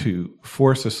trying to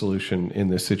force a solution in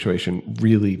this situation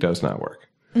really does not work.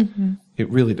 Mm-hmm. It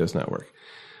really does not work.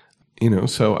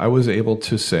 So I was able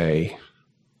to say,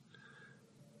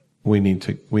 we need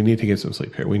to get some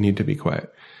sleep here. We need to be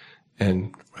quiet.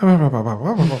 And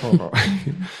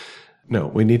no,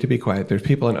 we need to be quiet. There's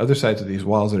people on other sides of these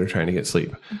walls that are trying to get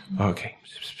sleep. Mm-hmm. Okay.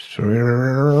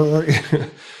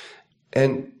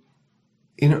 And,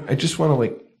 I just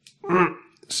want to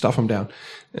stuff them down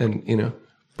and,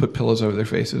 put pillows over their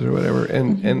faces or whatever.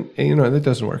 And that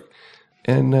doesn't work.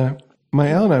 And, my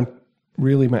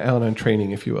Al-Anon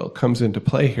training, if you will, comes into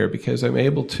play here because I'm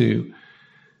able to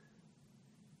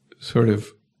sort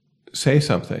of say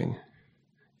something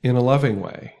in a loving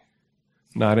way,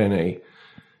 not in a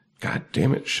God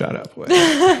damn it, shut up way.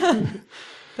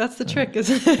 That's the trick,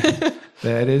 isn't it?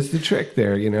 That is the trick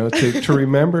there, to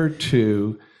remember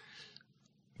to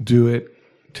do it,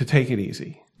 to take it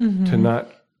easy, mm-hmm.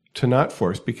 to not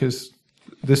force, because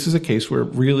this is a case where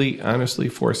really, honestly,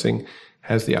 forcing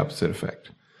has the opposite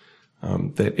effect.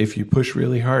 That if you push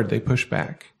really hard, they push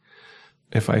back.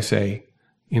 If I say,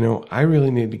 I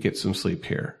really need to get some sleep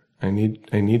here. I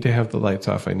need to have the lights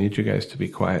off. I need you guys to be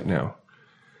quiet now.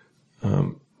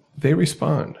 They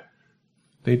respond.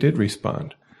 They did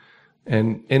respond.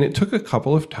 And it took a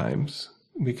couple of times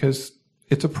because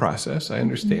it's a process. I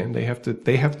understand. Mm-hmm.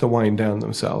 They have to wind down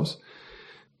themselves.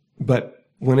 But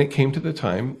when it came to the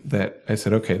time that I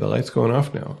said, okay, the light's going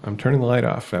off now. I'm turning the light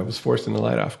off. I was forcing the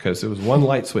light off because there was one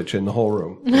light switch in the whole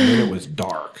room and then it was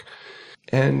dark.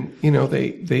 And,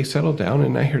 they settled down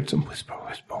and I heard some whisper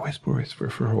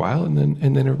for a while and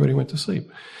then everybody went to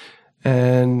sleep.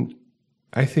 And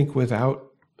I think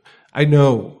I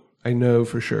know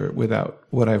for sure without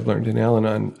what I've learned in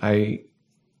Al-Anon, I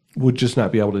would just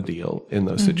not be able to deal in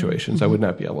those situations. Mm-hmm. I would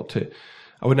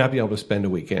not be able to spend a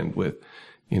weekend with,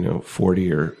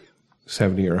 40 or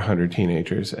 70 or 100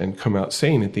 teenagers and come out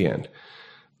sane at the end.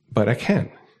 But I can,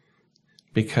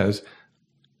 because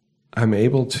I'm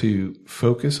able to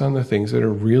focus on the things that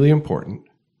are really important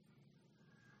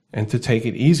and to take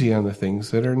it easy on the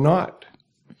things that are not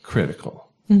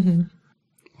critical. Mm-hmm.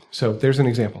 So there's an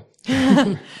example.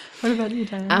 What about you,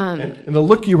 Diana? And the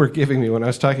look you were giving me when I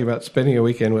was talking about spending a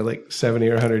weekend with 70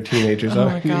 or 100 teenagers, oh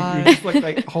my God. You just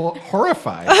looked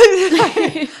horrified.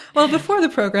 Well, before the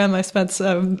program, I spent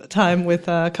some time with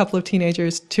a couple of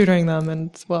teenagers tutoring them,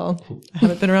 and I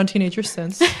haven't been around teenagers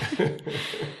since.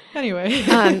 Anyway.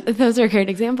 Those are great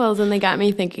examples, and they got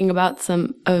me thinking about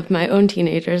some of my own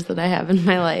teenagers that I have in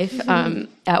my life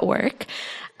at work.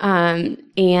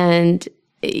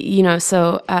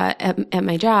 So at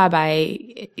my job,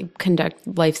 I conduct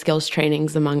life skills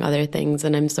trainings, among other things,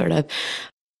 and I'm sort of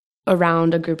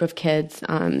around a group of kids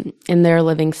in their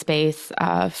living space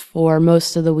for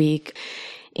most of the week.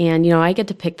 And, I get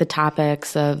to pick the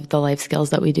topics of the life skills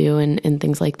that we do and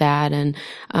things like that. And,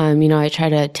 I try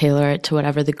to tailor it to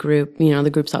whatever the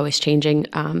group's always changing.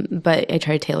 But I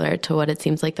try to tailor it to what it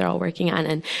seems like they're all working on.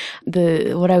 And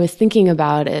what I was thinking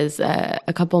about is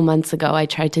a couple months ago, I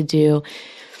tried to do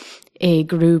a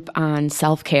group on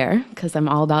self-care because I'm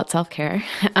all about self-care.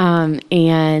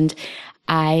 And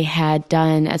I had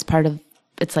done as part of,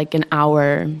 it's like an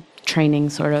hour training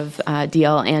sort of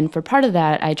deal. And for part of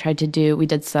that, we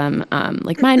did some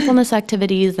mindfulness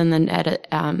activities. And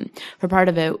then for part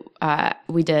of it,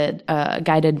 we did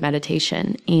guided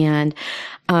meditation. And,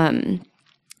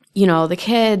 the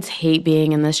kids hate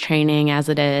being in this training as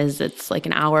it is. It's like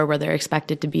an hour where they're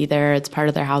expected to be there. It's part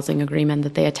of their housing agreement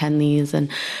that they attend these. And,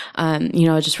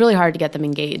 it's just really hard to get them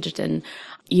engaged. And,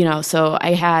 so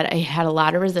I had a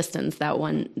lot of resistance that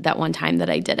one time that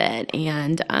I did it.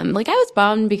 And, I was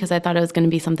bummed because I thought it was going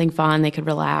to be something fun. They could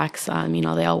relax.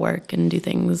 They all work and do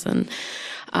things. And,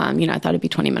 I thought it'd be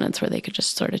 20 minutes where they could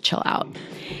just sort of chill out.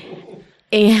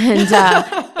 And,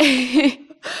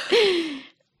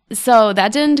 so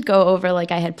that didn't go over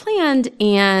like I had planned.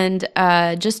 And,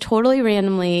 just totally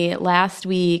randomly last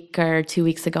week or 2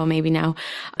 weeks ago, maybe now,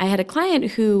 I had a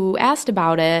client who asked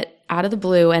about it out of the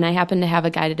blue, and I happened to have a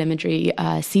guided imagery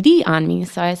CD on me.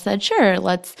 So I said, sure,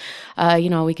 let's,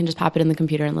 we can just pop it in the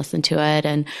computer and listen to it.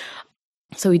 And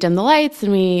so we dimmed the lights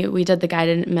and we did the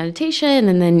guided meditation,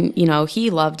 and then, he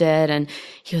loved it and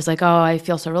he was like, oh, I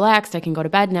feel so relaxed. I can go to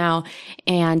bed now.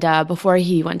 And before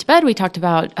he went to bed, we talked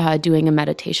about doing a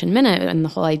meditation minute. And the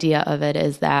whole idea of it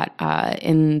is that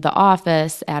in the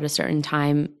office at a certain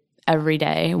time every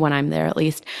day, when I'm there at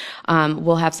least,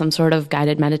 we'll have some sort of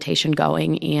guided meditation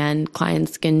going, and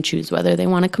clients can choose whether they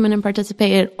want to come in and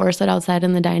participate or sit outside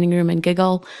in the dining room and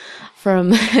giggle.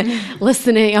 from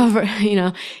listening over,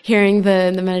 hearing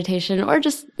the meditation, or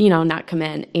just, not come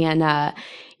in. And,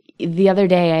 the other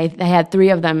day I had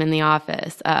 3 of them in the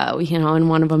office, and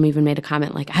one of them even made a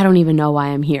comment like, I don't even know why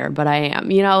I'm here, but I am,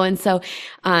 and so,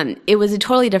 it was a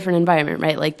totally different environment,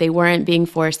 right? Like they weren't being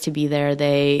forced to be there.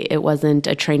 It wasn't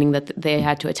a training that they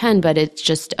had to attend, but it's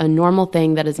just a normal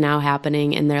thing that is now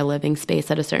happening in their living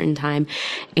space at a certain time.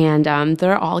 And,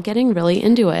 they're all getting really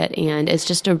into it. And it's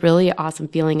just a really awesome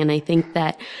feeling. And I think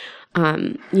that,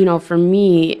 for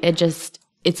me,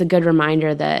 it's a good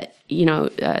reminder that,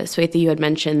 Swetha, you had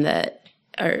mentioned that,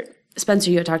 or Spencer,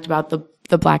 you had talked about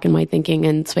the black and white thinking,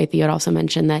 and Swetha, you had also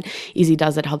mentioned that Easy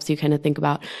Does It helps you kind of think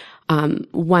about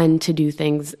when to do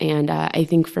things. And I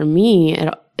think for me,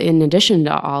 in addition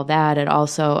to all that, it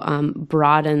also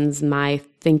broadens my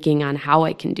thinking on how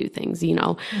I can do things.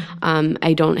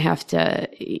 I don't have to,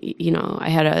 I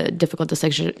had a difficult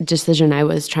decision I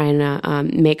was trying to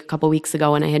make a couple weeks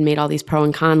ago, and I had made all these pro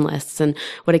and con lists. And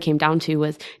what it came down to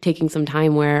was taking some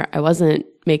time where I wasn't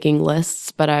making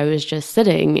lists, but I was just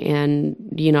sitting and,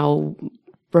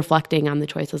 reflecting on the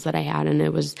choices that I had. And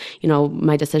it was,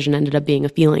 my decision ended up being a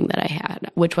feeling that I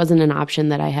had, which wasn't an option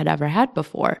that I had ever had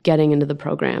before getting into the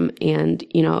program. And,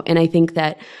 and I think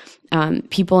that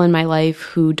people in my life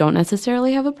who don't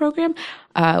necessarily have a program,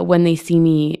 when they see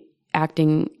me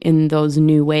acting in those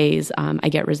new ways, I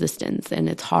get resistance, and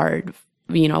it's hard,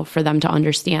 for them to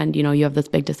understand, you have this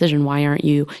big decision. Why aren't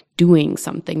you doing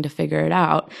something to figure it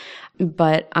out?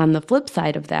 But on the flip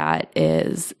side of that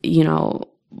is,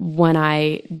 when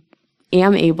I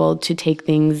am able to take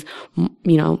things,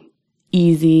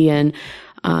 easy, and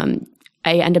I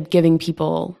end up giving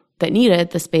people that need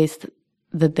it the space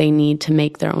that they need to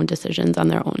make their own decisions on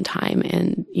their own time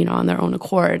and, on their own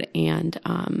accord. And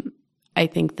I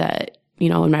think that,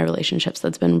 in my relationships,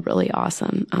 that's been really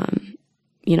awesome.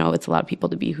 It's allowed people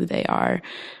to be who they are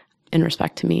in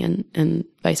respect to me, and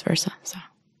vice versa. So,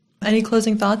 any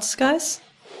closing thoughts, guys?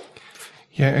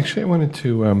 Yeah, actually, I wanted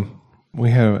to, we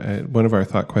have one of our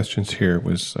thought questions here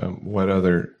was what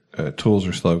other tools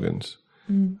or slogans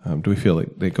do we feel like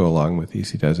they go along with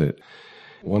Easy Does It?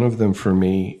 One of them for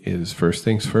me is first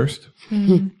things first.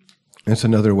 Mm-hmm. It's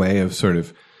another way of sort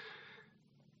of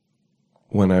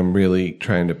when I'm really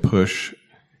trying to push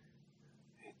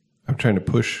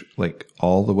like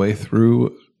all the way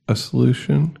through a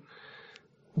solution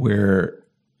where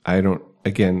I don't,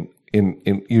 again,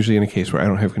 usually in a case where I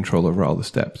don't have control over all the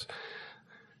steps.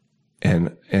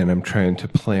 And I'm trying to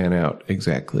plan out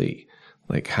exactly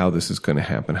like how this is going to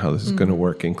happen, how this is going to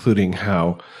work, including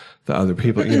how the other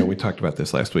people, we talked about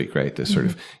this last week, right? This sort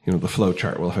of, the flow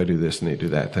chart. Well, if I do this and they do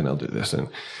that, then I'll do this.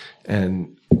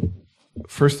 And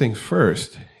first things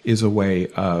first is a way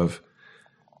of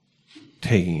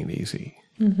taking it easy.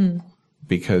 Mm-hmm.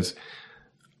 Because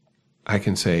I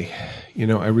can say,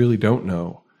 I really don't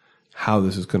know how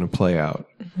this is going to play out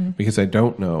because I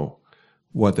don't know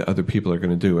what the other people are going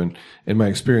to do. And my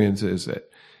experience is that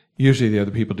usually the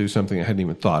other people do something I hadn't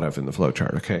even thought of in the flow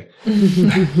chart, okay?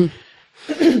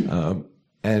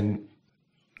 And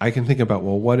I can think about,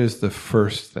 well, what is the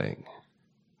first thing?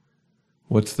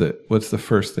 What's the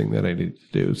first thing that I need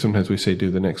to do? Sometimes we say do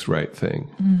the next right thing.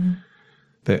 Mm-hmm.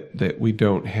 That we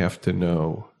don't have to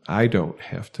know, I don't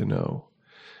have to know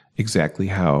exactly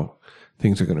how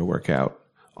things are going to work out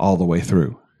all the way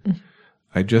through. Mm-hmm.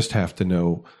 I just have to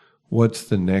know what's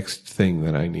the next thing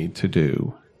that I need to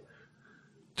do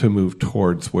to move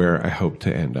towards where I hope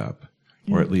to end up,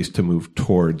 or at least to move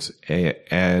towards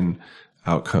an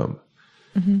outcome.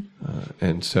 Mm-hmm.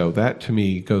 And so that to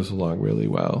me goes along really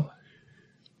well.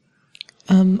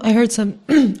 I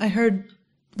heard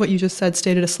what you just said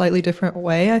stated a slightly different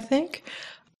way, I think,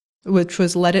 which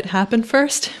was let it happen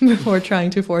first before trying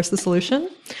to force the solution.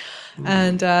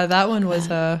 And that one was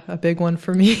a big one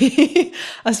for me,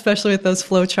 especially with those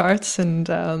flow charts. And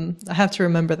I have to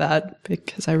remember that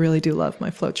because I really do love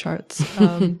my flow charts.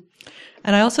 And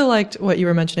I also liked what you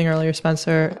were mentioning earlier,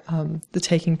 Spencer, the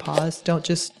taking pause. Don't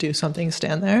just do something,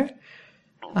 stand there.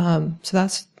 So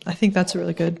I think that's a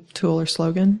really good tool or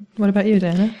slogan. What about you,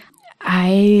 Dana?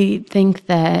 I think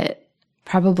that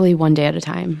probably one day at a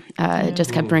time. It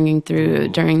just kept ringing through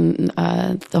during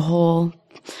the whole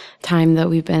time that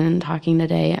we've been talking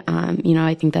today.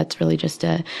 I think that's really just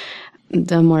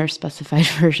the more specified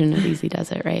version of Easy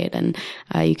Does It, right? And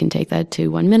you can take that to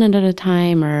 1 minute at a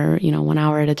time or, 1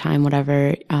 hour at a time,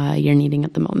 whatever you're needing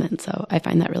at the moment. So I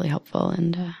find that really helpful.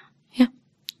 And yeah.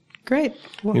 Great.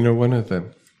 Well, one of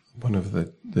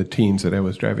the teens that I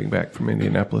was driving back from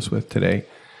Indianapolis with today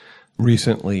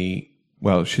recently,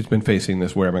 well, she's been facing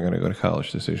this where am I going to go to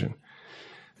college decision.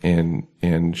 And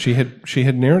she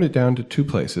had narrowed it down to 2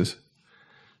 places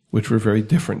which were very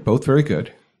different, both very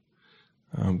good,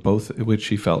 both which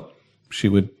she felt she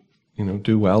would,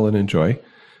 do well and enjoy.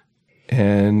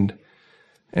 And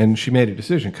she made a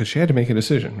decision because she had to make a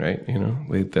decision, right?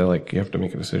 They're like, you have to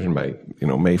make a decision by,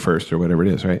 May 1st or whatever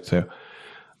it is, right? So,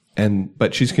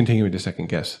 but she's continuing to second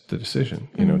guess the decision.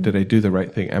 Did I do the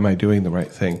right thing? Am I doing the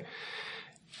right thing?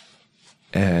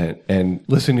 And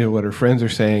listening to what her friends are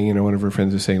saying, one of her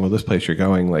friends is saying, well, this place you're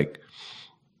going, like,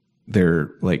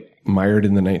 they're like mired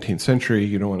in the 19th century.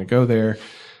 You don't want to go there.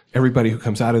 Everybody who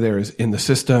comes out of there is in the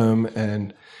system.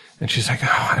 And she's like, oh,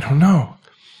 I don't know.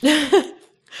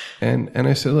 And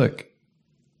I said, look,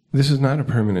 this is not a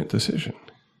permanent decision.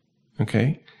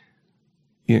 Okay.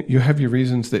 You have your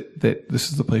reasons that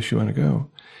this is the place you want to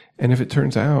go. And if it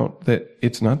turns out that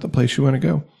it's not the place you want to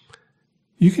go,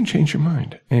 you can change your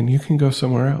mind and you can go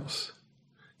somewhere else.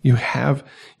 You have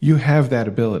that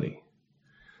ability.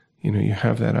 You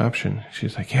have that option.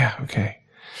 She's like, yeah, okay.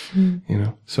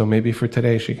 So maybe for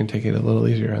today she can take it a little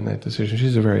easier on that decision.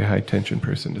 She's a very high tension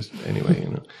person just anyway,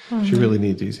 She really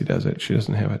needs Easy Does It. She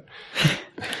doesn't have it.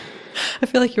 I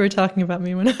feel like you were talking about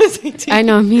me when I was 18. I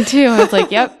know, me too. I was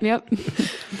like, yep.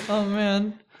 Oh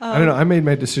man. I don't know. I made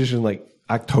my decision like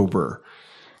October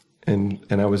and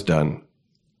I was done.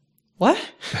 What?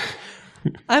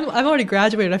 I'm already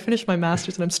graduated. I finished my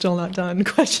master's and I'm still not done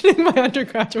questioning my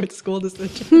undergraduate school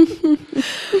decision.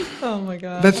 Oh my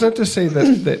God. That's not to say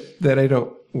that I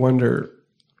don't wonder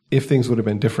if things would have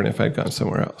been different if I'd gone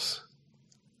somewhere else.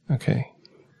 Okay.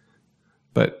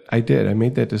 But I did. I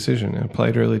made that decision. I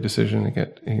applied early decision to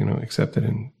get, accepted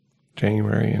in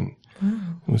January, and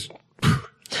it was.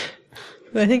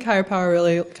 But I think higher power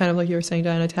really, kind of like you were saying,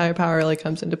 Diana, higher power really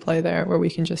comes into play there, where we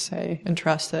can just say and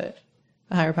trust that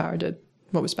the higher power did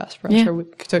what was best for us, or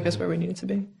took us where we needed to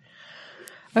be.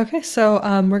 Okay, so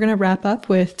we're going to wrap up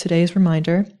with today's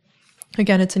reminder.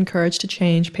 Again, it's encouraged to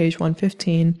change, page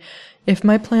 115. If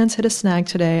my plans hit a snag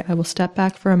today, I will step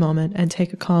back for a moment and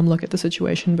take a calm look at the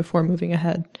situation before moving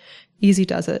ahead. Easy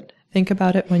Does It. Think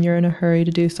about it when you're in a hurry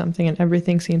to do something and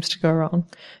everything seems to go wrong.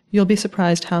 You'll be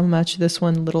surprised how much this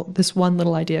one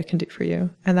little idea can do for you.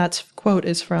 And that quote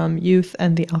is from Youth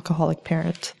and the Alcoholic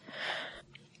Parent.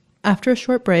 After a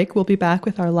short break, we'll be back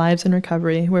with our Lives in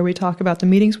Recovery, where we talk about the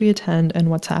meetings we attend and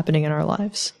what's happening in our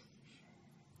lives.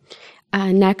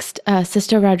 Next,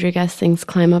 Sister Rodriguez sings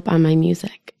Climb Up on My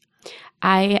Music.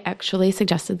 I actually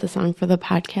suggested the song for the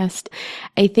podcast.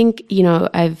 I think,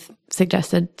 I've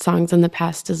suggested songs in the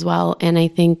past as well. And I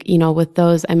think, with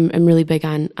those, I'm really big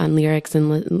on lyrics and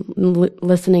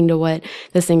listening to what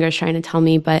the singer is trying to tell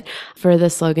me. But for the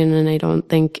slogan, and I don't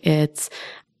think it's,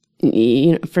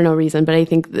 for no reason, but I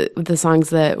think the songs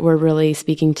that were really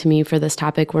speaking to me for this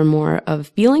topic were more of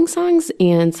feeling songs.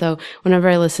 And so whenever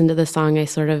I listen to the song,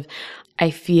 I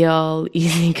feel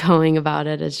easygoing about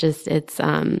it.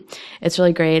 It's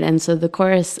really great. And so the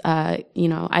chorus, I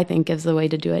think gives the way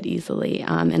to do it easily.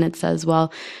 And it says,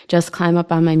 well, just climb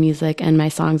up on my music and my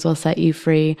songs will set you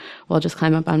free. Well, just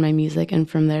climb up on my music and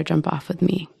from there jump off with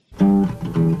me.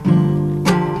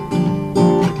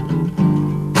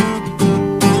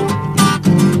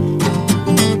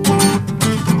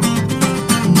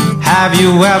 Have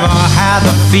you ever had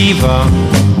the fever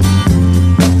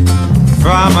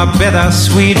from a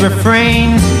bittersweet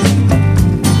refrain?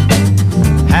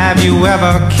 Have you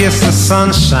ever kissed the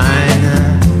sunshine,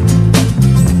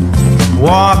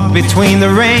 walked between the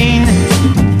rain?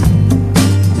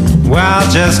 Well,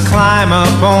 just climb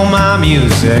up on my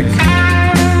music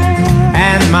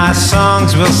and my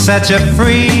songs will set you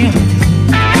free.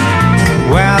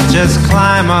 Well, just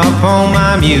climb up on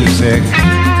my music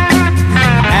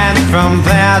and from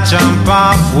there jump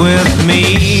off with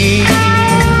me.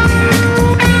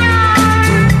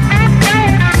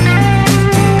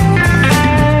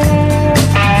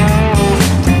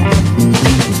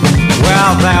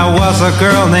 Well, there was a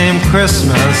girl named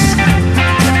Christmas.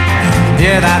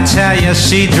 Did I tell you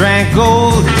she drank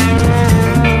gold?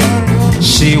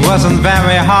 She wasn't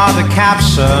very hard to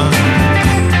capture,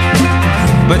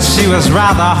 but she was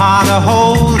rather hard to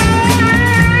hold.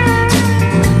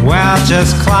 Well,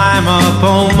 just climb up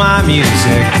on my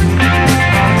music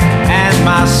and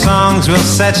my songs will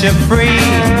set you free.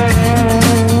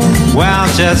 Well,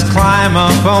 just climb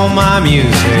up on my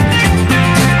music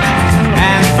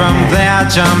and from there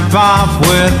jump off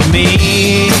with me.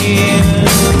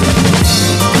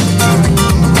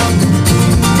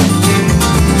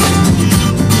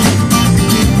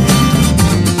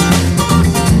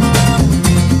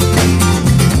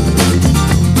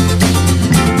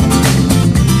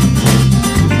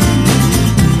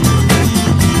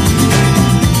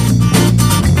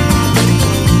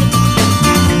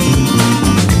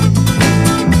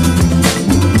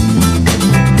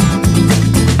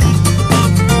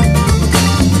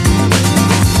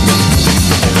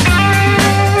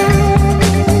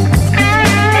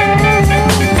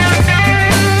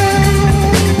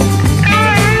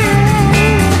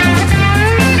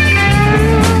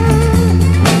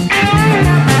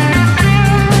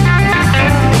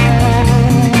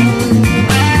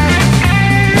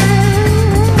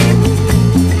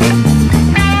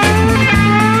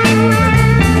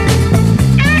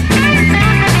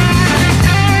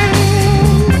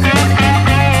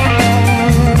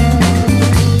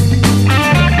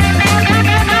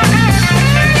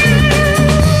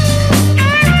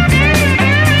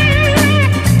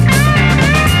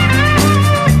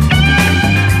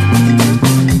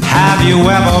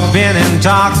 been in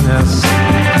darkness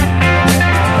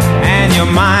and your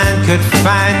mind could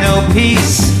find no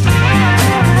peace.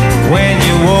 When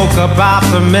you woke up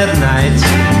after midnight,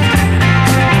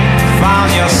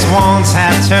 found your swans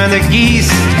had turned to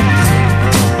geese.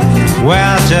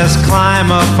 Well, just climb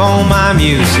up on my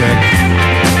music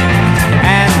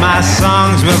and my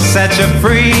songs will set you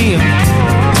free.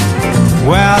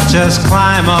 Well, just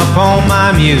climb up on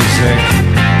my music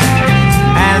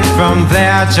and from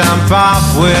there jump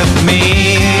off with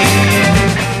me.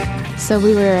 So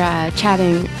we were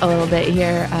chatting a little bit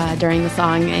here during the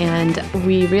song, and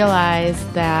we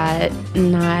realized that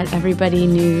not everybody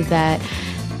knew that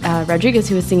Rodriguez,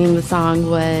 who was singing the song,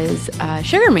 was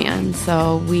Sugarman.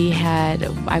 So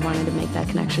I wanted to make that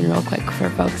connection real quick for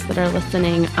folks that are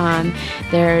listening.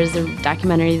 There's a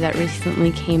documentary that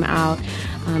recently came out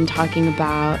talking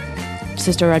about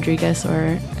Sisto Rodriguez,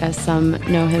 or as some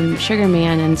know him,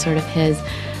 Sugarman, and sort of his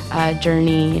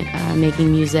journey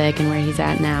making music and where he's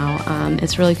at now.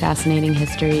 It's really fascinating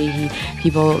history.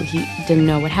 People didn't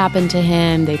know what happened to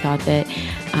him. They thought that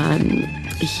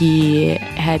he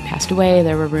had passed away.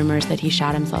 There were rumors that he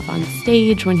shot himself on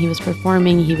stage when he was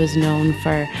performing. He was known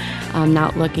for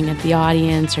not looking at the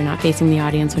audience or not facing the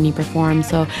audience when he performed.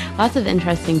 So lots of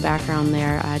interesting background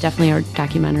there. Definitely a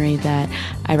documentary that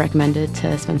I recommended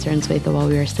to Spencer and Swetha while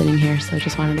we were sitting here. So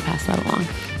just wanted to pass that along.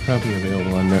 Probably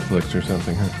available on Netflix or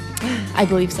something, huh? I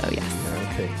believe so, yes. Yeah,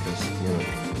 okay, because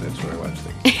that's where I watch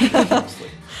things.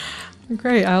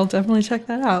 Great. I'll definitely check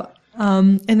that out.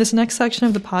 In this next section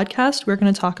of the podcast, we're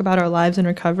going to talk about our lives in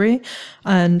recovery,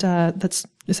 and that's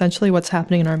essentially what's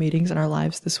happening in our meetings and our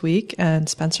lives this week. And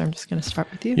Spencer, I'm just going to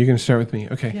start with you. You're going to start with me?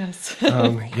 Okay. Yes.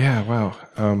 Yeah, wow.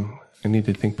 I need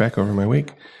to think back over my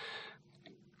week.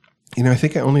 I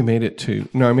think I made it to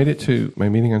my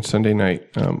meeting on Sunday night,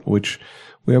 which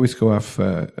we always go off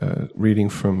reading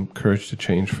from Courage to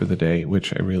Change for the day,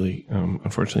 which I really,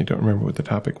 unfortunately, don't remember what the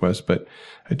topic was, but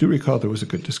I do recall there was a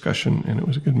good discussion and it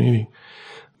was a good meeting.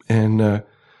 And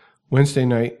Wednesday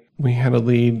night, we had a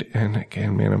lead, and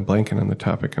again, man, I'm blanking on the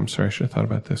topic. I'm sorry, I should have thought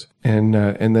about this. And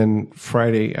then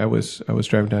Friday, I was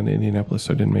driving down to Indianapolis,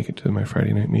 so I didn't make it to my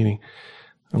Friday night meeting.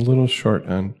 A little short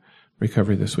on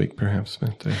recovery this week, perhaps,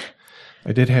 but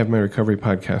I did have my recovery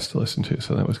podcast to listen to,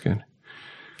 so that was good.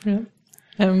 Yeah.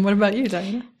 And what about you,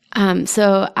 Diana?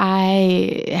 So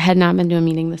I had not been to a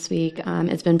meeting this week.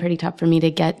 It's been pretty tough for me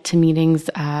to get to meetings.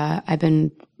 I've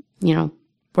been,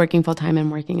 working full time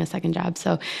and working a second job.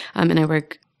 So, and I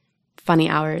work funny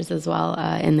hours as well,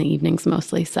 in the evenings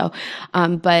mostly. So,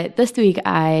 but this week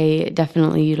I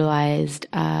definitely utilized,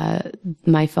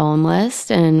 my phone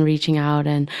list and reaching out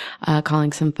and,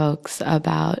 calling some folks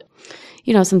about,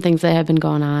 some things that have been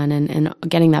going on, and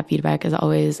getting that feedback is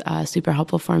always super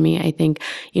helpful for me. I think,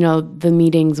 the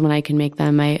meetings, when I can make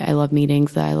them, I love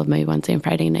meetings. I love my Wednesday and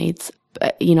Friday nights,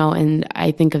 and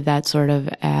I think of that sort of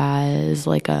as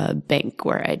like a bank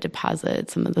where I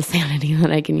deposit some of the sanity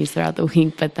that I can use throughout the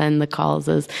week. But then the calls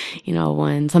is,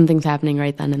 when something's happening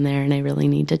right then and there and I really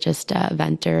need to just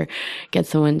vent or get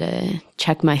someone to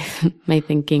check my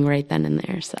thinking right then and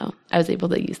there. So I was able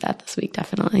to use that this week,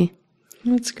 definitely.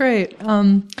 That's great.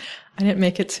 I didn't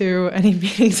make it to any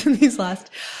meetings in these last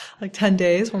 10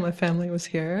 days while my family was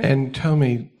here. And tell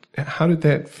me, how did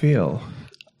that feel?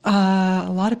 A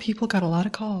lot of people got a lot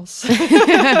of calls.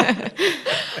 It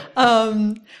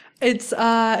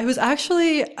was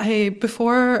actually, I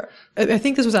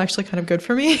think this was actually kind of good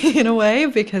for me in a way,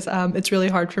 because it's really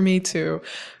hard for me to,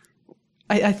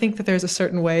 I think that there's a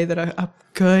certain way that a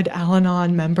good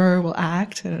Al-Anon member will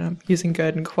act, and I'm using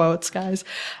good in quotes, guys.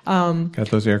 Got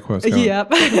those air quotes going. Yep.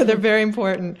 They're very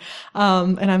important.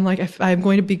 And I'm like, if I'm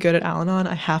going to be good at Al-Anon,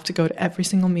 I have to go to every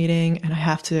single meeting, and I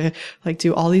have to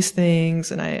do all these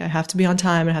things, and I have to be on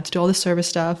time, and I have to do all this service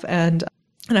stuff, and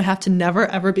I have to never,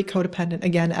 ever be codependent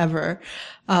again, ever.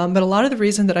 But a lot of the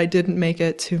reason that I didn't make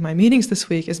it to my meetings this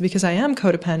week is because I am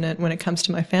codependent when it comes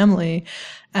to my family.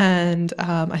 And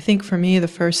I think for me, the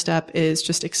first step is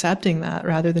just accepting that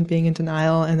rather than being in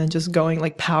denial and then just going,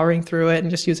 powering through it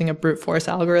and just using a brute force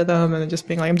algorithm and then just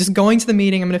being I'm just going to the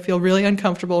meeting. I'm going to feel really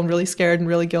uncomfortable and really scared and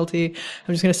really guilty.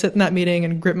 I'm just going to sit in that meeting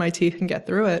and grit my teeth and get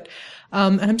through it.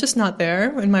 And I'm just not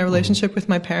there in my relationship with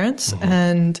my parents.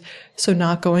 And so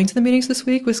not going to the meetings this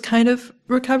week was kind of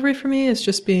recovery for me. It's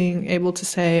just being able to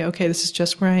say, okay, this is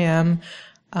just where I am.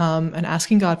 And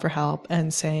asking God for help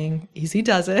and saying, easy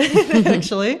does it,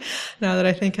 actually, now that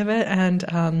I think of it.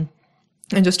 And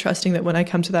just trusting that when I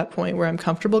come to that point where I'm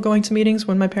comfortable going to meetings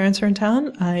when my parents are in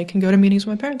town, I can go to meetings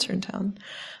when my parents are in town.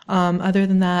 Other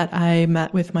than that, I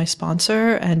met with my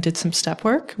sponsor and did some step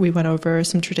work. We went over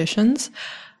some traditions.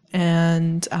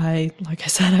 And like I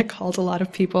said, I called a lot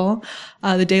of people.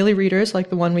 The daily readers, like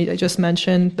the one I just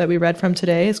mentioned that we read from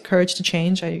today, is Courage to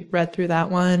Change. I read through that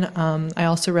one. I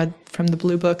also read from the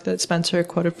blue book that Spencer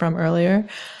quoted from earlier,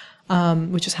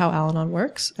 which is How Al-Anon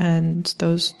Works. And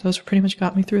those pretty much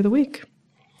got me through the week.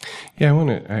 Yeah,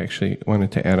 I actually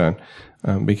wanted to add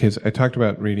on, because I talked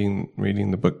about reading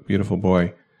the book Beautiful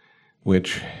Boy,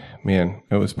 which, man,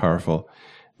 it was powerful.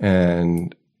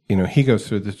 And, he goes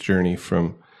through this journey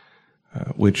from,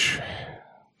 which,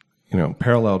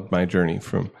 paralleled my journey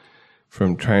from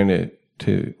trying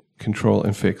to control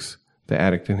and fix the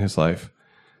addict in his life,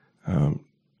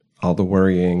 all the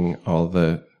worrying,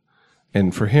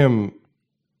 and for him,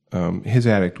 his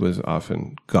addict was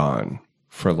often gone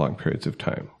for long periods of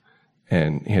time,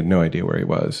 and he had no idea where he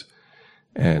was.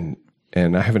 And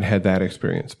I haven't had that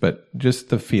experience, but just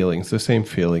the same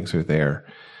feelings are there.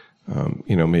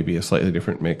 Maybe a slightly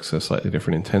different mix, a slightly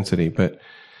different intensity, but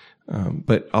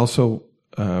also,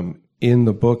 in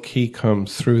the book, he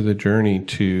comes through the journey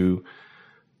to,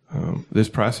 this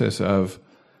process of,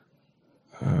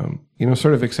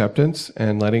 sort of acceptance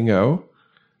and letting go,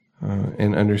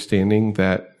 and understanding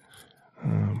that,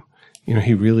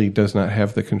 he really does not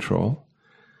have the control.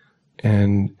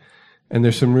 And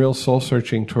there's some real soul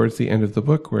searching towards the end of the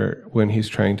book when he's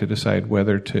trying to decide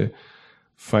whether to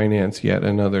finance yet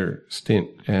another stint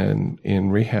in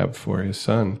rehab for his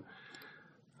son,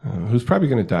 who's probably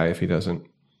going to die if he doesn't.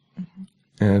 Mm-hmm.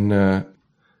 And,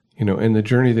 in the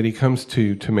journey that he comes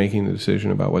to making the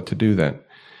decision about what to do then.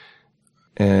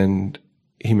 And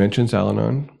he mentions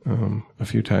Al-Anon a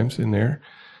few times in there.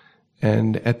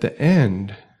 And at the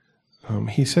end,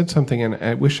 he said something, and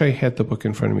I wish I had the book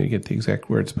in front of me to get the exact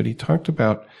words, but he talked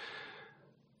about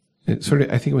it sort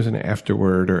of, I think it was an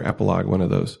afterword or epilogue, one of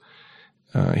those.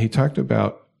 He talked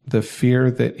about the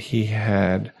fear that he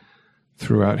had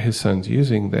throughout his son's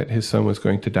using, that his son was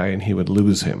going to die and he would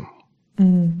lose him.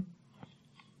 Mm.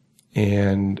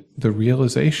 And the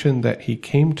realization that he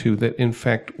came to that, in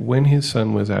fact, when his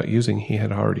son was out using, he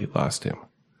had already lost him.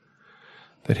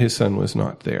 That his son was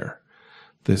not there.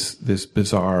 This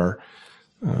bizarre,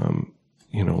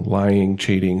 lying,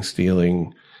 cheating,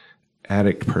 stealing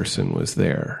addict person was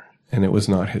there, and it was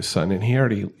not his son. And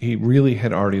he really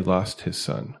had already lost his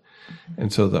son. Mm-hmm.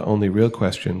 And so the only real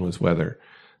question was whether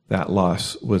that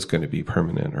loss was going to be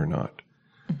permanent or not,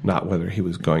 mm-hmm. not whether he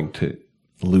was going to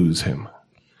lose him.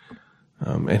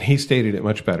 And he stated it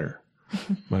much better,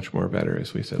 much more better,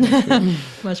 as we said last week.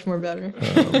 Much more better.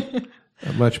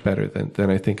 Much better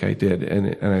than I think I did.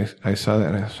 And I saw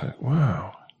that and I was like,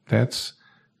 wow, that's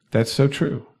so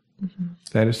true. Mm-hmm.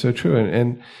 That is so true.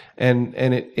 And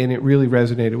it really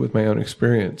resonated with my own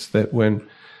experience that when,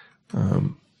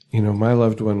 my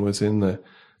loved one was in the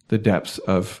depths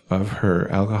of her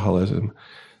alcoholism,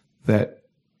 that,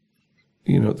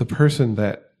 the person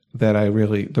that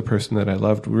I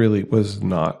loved really was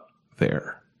not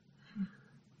there.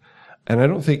 And I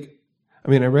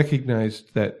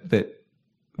recognized that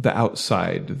the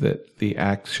outside, that the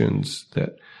actions,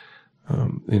 that,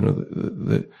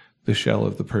 the shell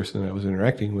of the person that I was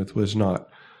interacting with was not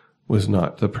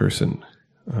the person,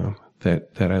 that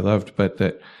I loved, but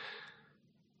that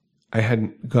I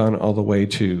hadn't gone all the way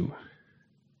to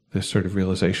this sort of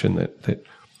realization that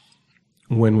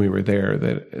when we were there,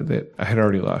 that I had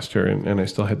already lost her, and I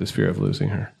still had this fear of losing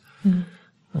her.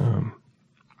 Mm-hmm.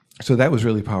 So that was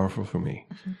really powerful for me,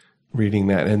 mm-hmm. reading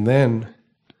that. And then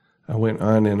I went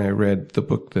on and I read the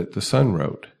book that the son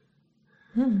wrote.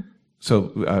 Mm. So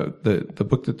the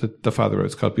book that the father wrote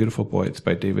is called Beautiful Boy. It's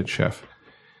by David Sheff.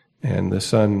 And the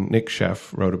son, Nick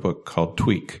Sheff, wrote a book called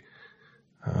Tweak,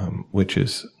 which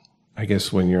is, I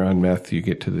guess when you're on meth, you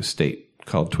get to this state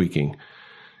called tweaking.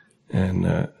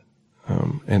 And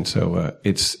so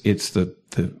it's the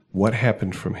what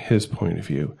happened from his point of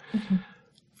view. Mm-hmm.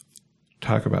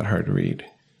 Talk about hard to read.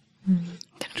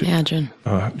 Can imagine.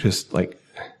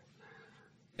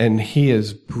 And he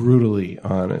is brutally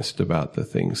honest about the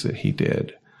things that he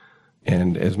did,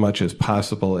 and as much as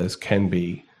possible as can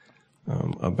be,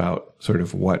 about sort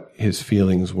of what his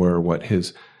feelings were, what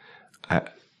his.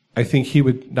 I think he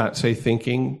would not say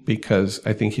thinking, because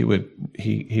I think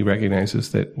he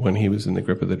recognizes that when he was in the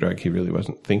grip of the drug, he really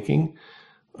wasn't thinking,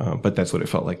 but that's what it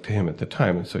felt like to him at the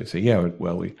time. And so he'd say, yeah,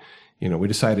 well, we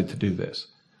decided to do this.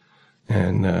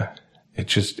 And,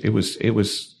 it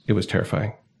was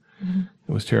terrifying. Mm-hmm.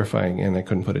 It was terrifying, and I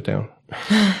couldn't put it down.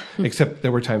 Except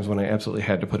there were times when I absolutely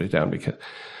had to put it down, because,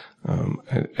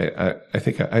 I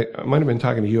think I might have been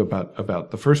talking to you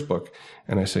about the first book,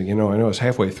 and I said, I know it's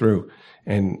halfway through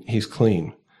and he's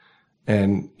clean.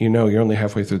 and you're only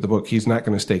halfway through the book. He's not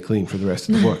going to stay clean for the rest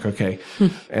of the book, okay?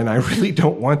 And I really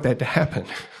don't want that to happen.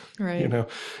 Right.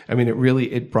 I mean,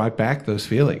 it brought back those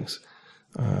feelings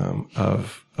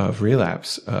of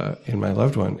relapse in my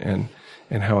loved one, and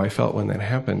how I felt when that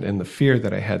happened, and the fear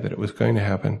that I had that it was going to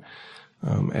happen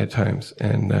at times.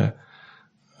 And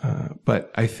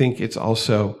but I think it's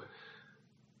also,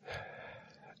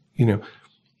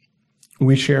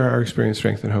 we share our experience,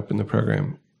 strength, and hope in the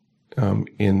program,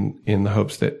 in the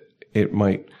hopes that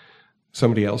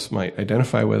somebody else might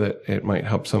identify with it. It might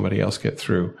help somebody else get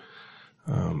through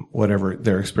whatever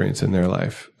their experience in their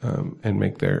life, and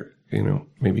make their,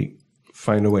 maybe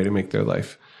find a way to make their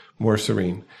life more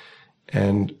serene.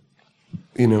 And,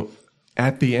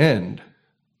 at the end,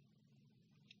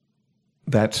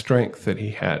 that strength that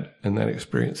he had and that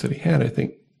experience that he had, I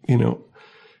think,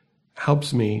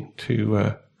 helps me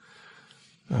to,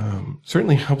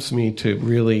 certainly helps me to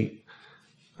really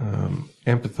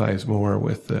empathize more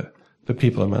with the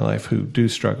people in my life who do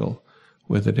struggle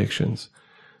with addictions,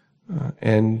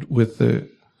 and with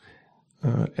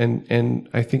and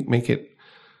I think make it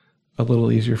a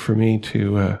little easier for me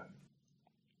to,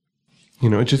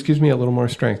 it just gives me a little more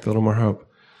strength, a little more hope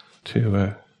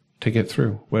to get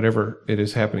through whatever it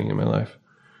is happening in my life.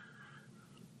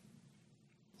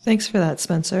 Thanks for that,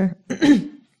 Spencer.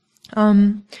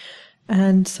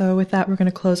 And so with that, we're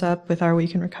going to close up with our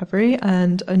week in recovery.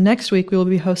 And next week, we will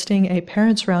be hosting a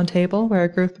parents' roundtable where a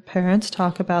group of parents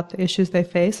talk about the issues they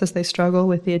face as they struggle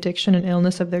with the addiction and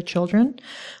illness of their children.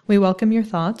 We welcome your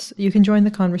thoughts. You can join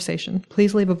the conversation.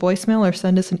 Please leave a voicemail or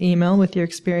send us an email with your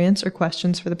experience or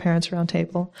questions for the parents'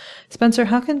 roundtable. Spencer,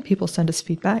 how can people send us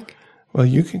feedback? Well,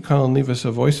 you can call and leave us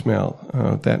a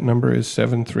voicemail. That number is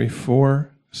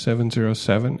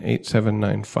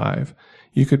 734-707-8795.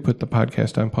 You could put the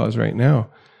podcast on pause right now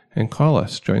and call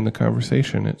us. Join the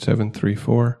conversation at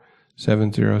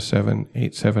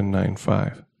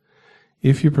 734-707-8795.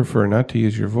 If you prefer not to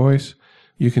use your voice,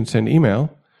 you can send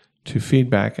email to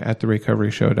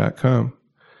feedback@therecoveryshow.com.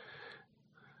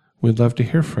 We'd love to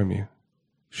hear from you.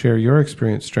 Share your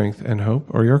experience, strength, and hope,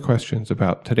 or your questions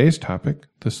about today's topic,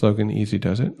 the slogan Easy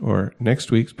Does It, or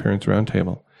next week's Parents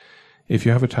Roundtable. If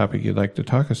you have a topic you'd like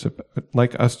us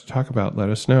to talk about, let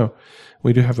us know.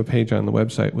 We do have a page on the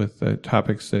website with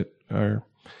topics that are,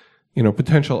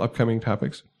 potential upcoming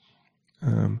topics.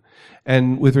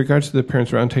 And with regards to the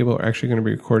Parents Roundtable, we're actually going to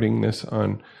be recording this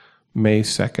on May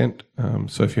 2nd.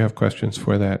 So if you have questions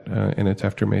for that, and it's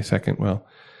after May 2nd, well,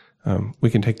 we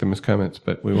can take them as comments,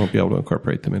 but we won't be able to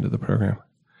incorporate them into the program.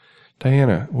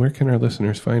 Diana, where can our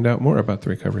listeners find out more about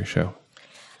The Recovery Show?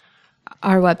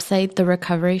 Our website,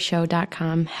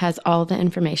 therecoveryshow.com, has all the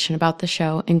information about the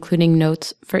show, including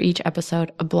notes for each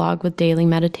episode, a blog with daily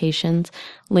meditations,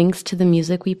 links to the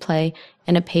music we play,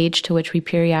 and a page to which we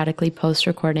periodically post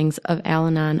recordings of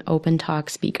Al-Anon open talk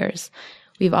speakers.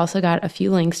 We've also got a few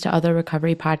links to other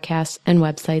recovery podcasts and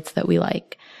websites that we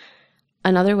like.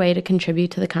 Another way to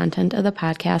contribute to the content of the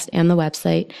podcast and the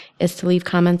website is to leave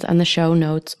comments on the show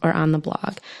notes or on the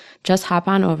blog. Just hop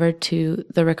on over to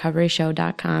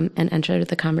therecoveryshow.com and enter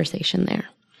the conversation there.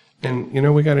 And,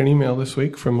 we got an email this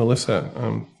week from Melissa.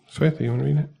 Swetha, you want to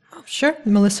read it? Sure.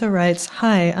 Melissa writes,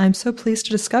 "Hi, I'm so pleased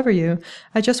to discover you.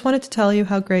 I just wanted to tell you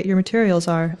how great your materials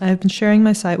are. I have been sharing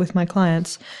my site with my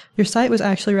clients. Your site was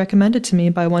actually recommended to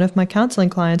me by one of my counseling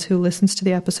clients who listens to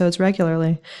the episodes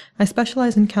regularly. I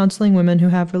specialize in counseling women who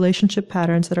have relationship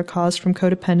patterns that are caused from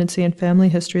codependency and family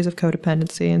histories of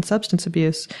codependency and substance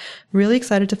abuse. Really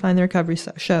excited to find the recovery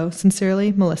show.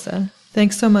 Sincerely, Melissa."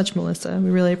 Thanks so much, Melissa. We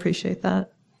really appreciate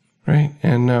that. Right.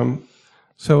 And,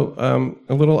 So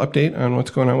a little update on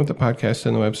what's going on with the podcast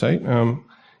and the website.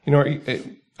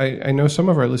 I know some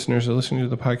of our listeners are listening to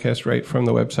the podcast right from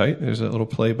the website. There's a little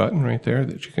play button right there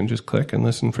that you can just click and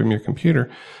listen from your computer.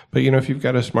 But, if you've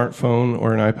got a smartphone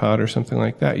or an iPod or something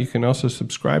like that, you can also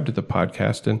subscribe to the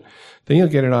podcast, and then you'll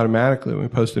get it automatically when we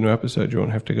post a new episode. You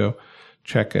won't have to go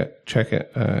check it,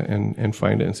 and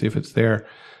find it and see if it's there.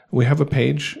 We have a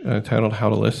page titled How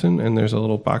to Listen, and there's a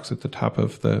little box at the top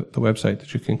of the website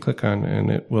that you can click on,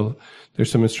 and there's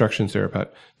some instructions there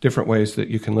about different ways that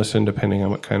you can listen depending on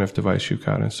what kind of device you've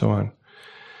got and so on.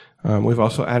 We've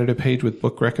also added a page with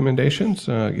book recommendations.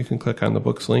 You can click on the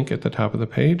books link at the top of the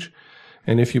page.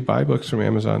 And if you buy books from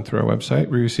Amazon through our website,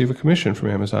 we receive a commission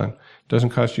from Amazon. It doesn't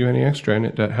cost you any extra, and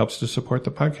it helps to support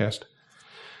the podcast.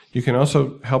 You can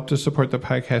also help to support the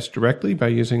podcast directly by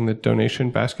using the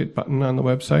donation basket button on the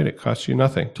website. It costs you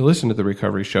nothing to listen to The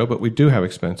Recovery Show, but we do have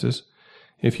expenses.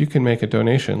 If you can make a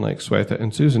donation like Swetha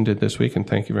and Susan did this week, and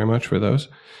thank you very much for those,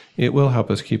 it will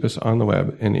help us keep us on the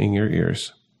web and in your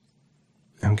ears.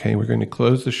 Okay, we're going to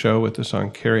close the show with the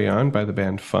song Carry On by the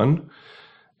band Fun.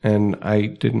 And I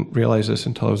didn't realize this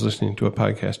until I was listening to a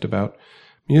podcast about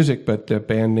music, but the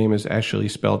band name is actually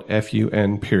spelled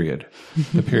F-U-N period.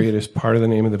 The period is part of the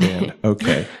name of the band.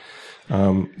 Okay.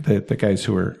 The guys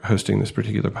who were hosting this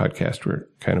particular podcast were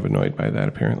kind of annoyed by that,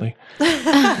 apparently.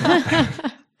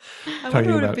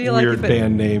 Talking about weird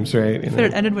band names, right? If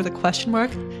it ended with a question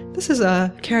mark, this is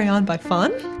a Carry On by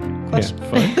Fun?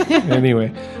 Fun. Anyway.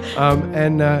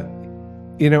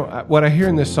 What I hear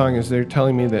in this song is they're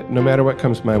telling me that no matter what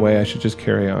comes my way, I should just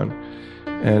carry on.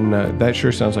 And that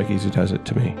sure sounds like Easy Does It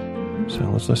to me. So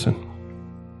let's listen.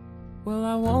 Well,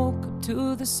 I woke up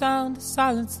to the sound of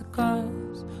silence. The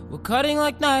cars were cutting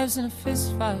like knives in a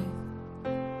fist fight.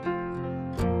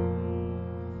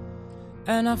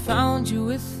 And I found you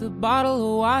with a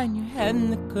bottle of wine, your head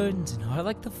in the curtains, and heart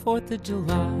like the 4th of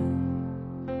July.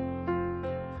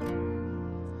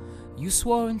 You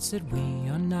swore and said we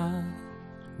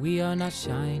are not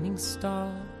shining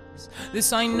stars.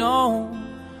 This I know,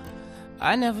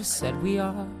 I never said we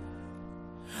are.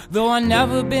 Though I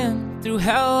never been through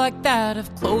hell like that,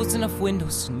 I've closed enough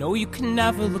windows to know you can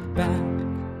never look back.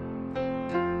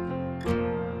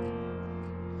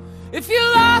 If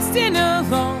you're lost and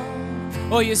alone,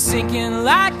 or you're sinking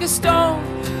like a stone,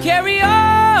 carry on.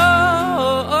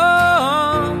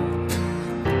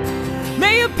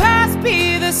 May your past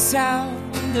be the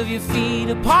sound of your feet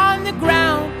upon the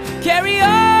ground. Carry on.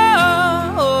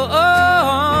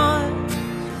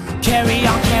 Carry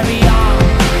on, carry on.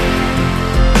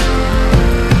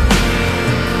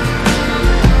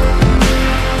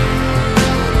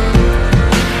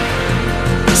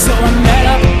 So I met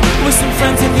up with some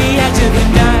friends at the edge of the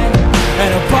night at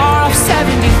a bar off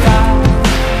 75.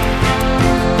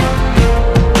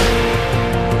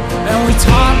 And we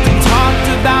talked and talked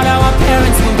about how our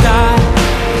parents will die,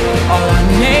 all our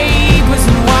neighbors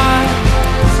and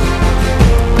wives.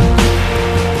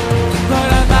 But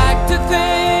I'd like to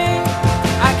think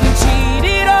I can cheat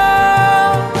it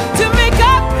all to make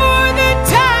up for the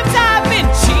times I've been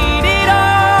cheated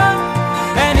on.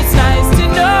 And it's nice to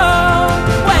know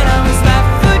when I was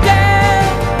left for dead,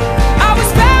 I was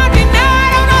found and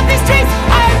out on these streets.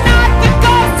 I am not the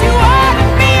ghost you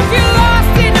wanted me. If you're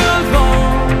lost and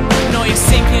alone, know you're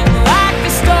sinking like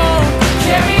a stone.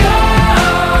 Carry on.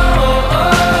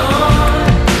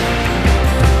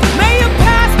 May your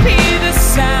past be the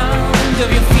sound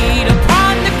of your feet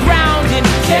upon the ground, and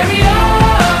carry on.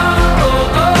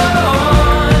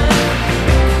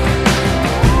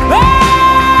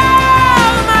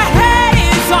 Oh, my head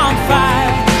is on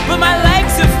fire, but my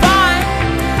legs are fine.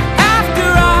 After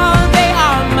all, they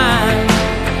are mine.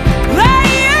 Lay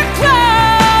your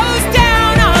clothes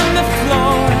down on the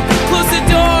floor. Close the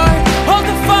door, hold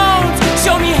the phone.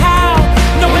 Show me how.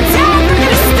 No one's ever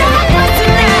gonna stop us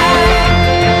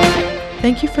tonight.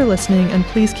 Thank you for listening, and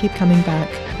please keep coming back.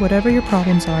 Whatever your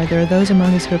problems are, there are those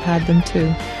among us who have had them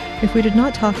too. If we did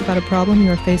not talk about a problem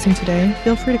you are facing today,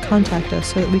 feel free to contact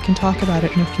us so that we can talk about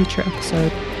it in a future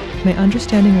episode. May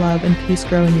understanding, love, and peace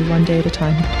grow in you one day at a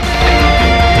time.